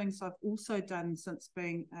of the things I've also done since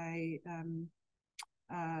being a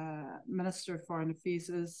Minister of Foreign Affairs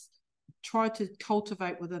is try to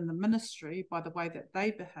cultivate within the ministry, by the way that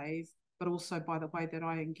they behave, but also by the way that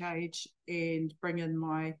I engage and bring in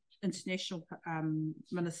my international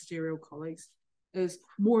ministerial colleagues, is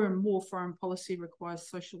more and more foreign policy requires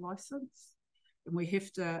social license. And we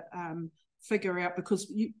have to figure out,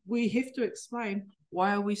 because we have to explain,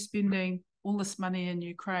 why are we spending all this money in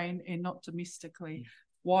Ukraine and not domestically?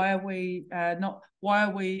 Why are we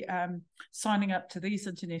signing up to these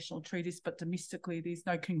international treaties, but domestically there's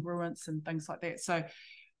no congruence and things like that? So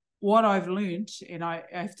what I've learned, and I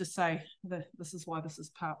have to say that this is why this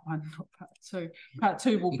is part one, not part two. Part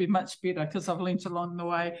two will be much better, because I've learned along the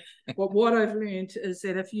way. But what I've learned is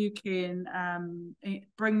that if you can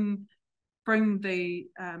bring the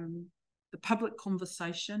public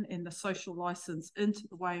conversation and the social license into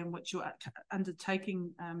the way in which you're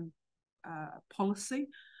undertaking policy,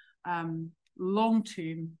 long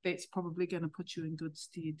term, that's probably going to put you in good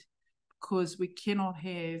stead, because we cannot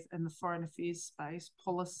have in the foreign affairs space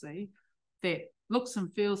policy that looks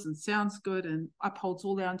and feels and sounds good and upholds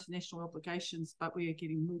all our international obligations, but we are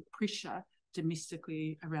getting more pressure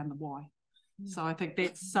domestically around the why. So I think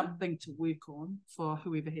that's something to work on for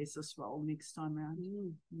whoever has this role next time around.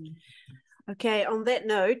 Okay, on that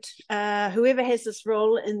note, whoever has this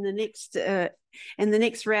role in the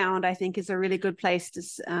next round, I think, is a really good place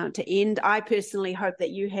to end. I personally hope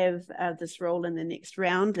that you have this role in the next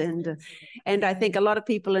round, and I think a lot of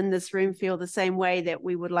people in this room feel the same way, that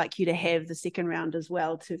we would like you to have the second round as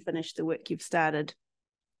well to finish the work you've started.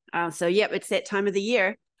 So yep, it's that time of the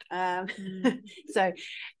year. So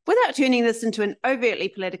without turning this into an overtly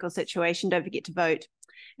political situation, don't forget to vote.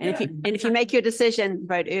 And if you make your decision,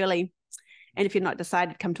 vote early. And if you're not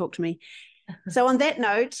decided, come talk to me. So on that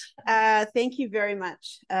note, thank you very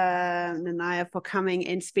much, Nanaia, for coming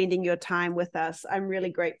and spending your time with us. I'm really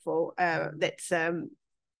grateful. That's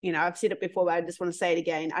I've said it before, but I just want to say it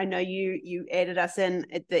again. I know you added us in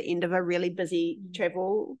at the end of a really busy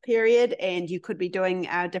travel period, and you could be doing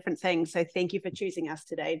different things. So thank you for choosing us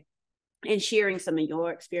today and sharing some of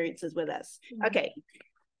your experiences with us. Okay,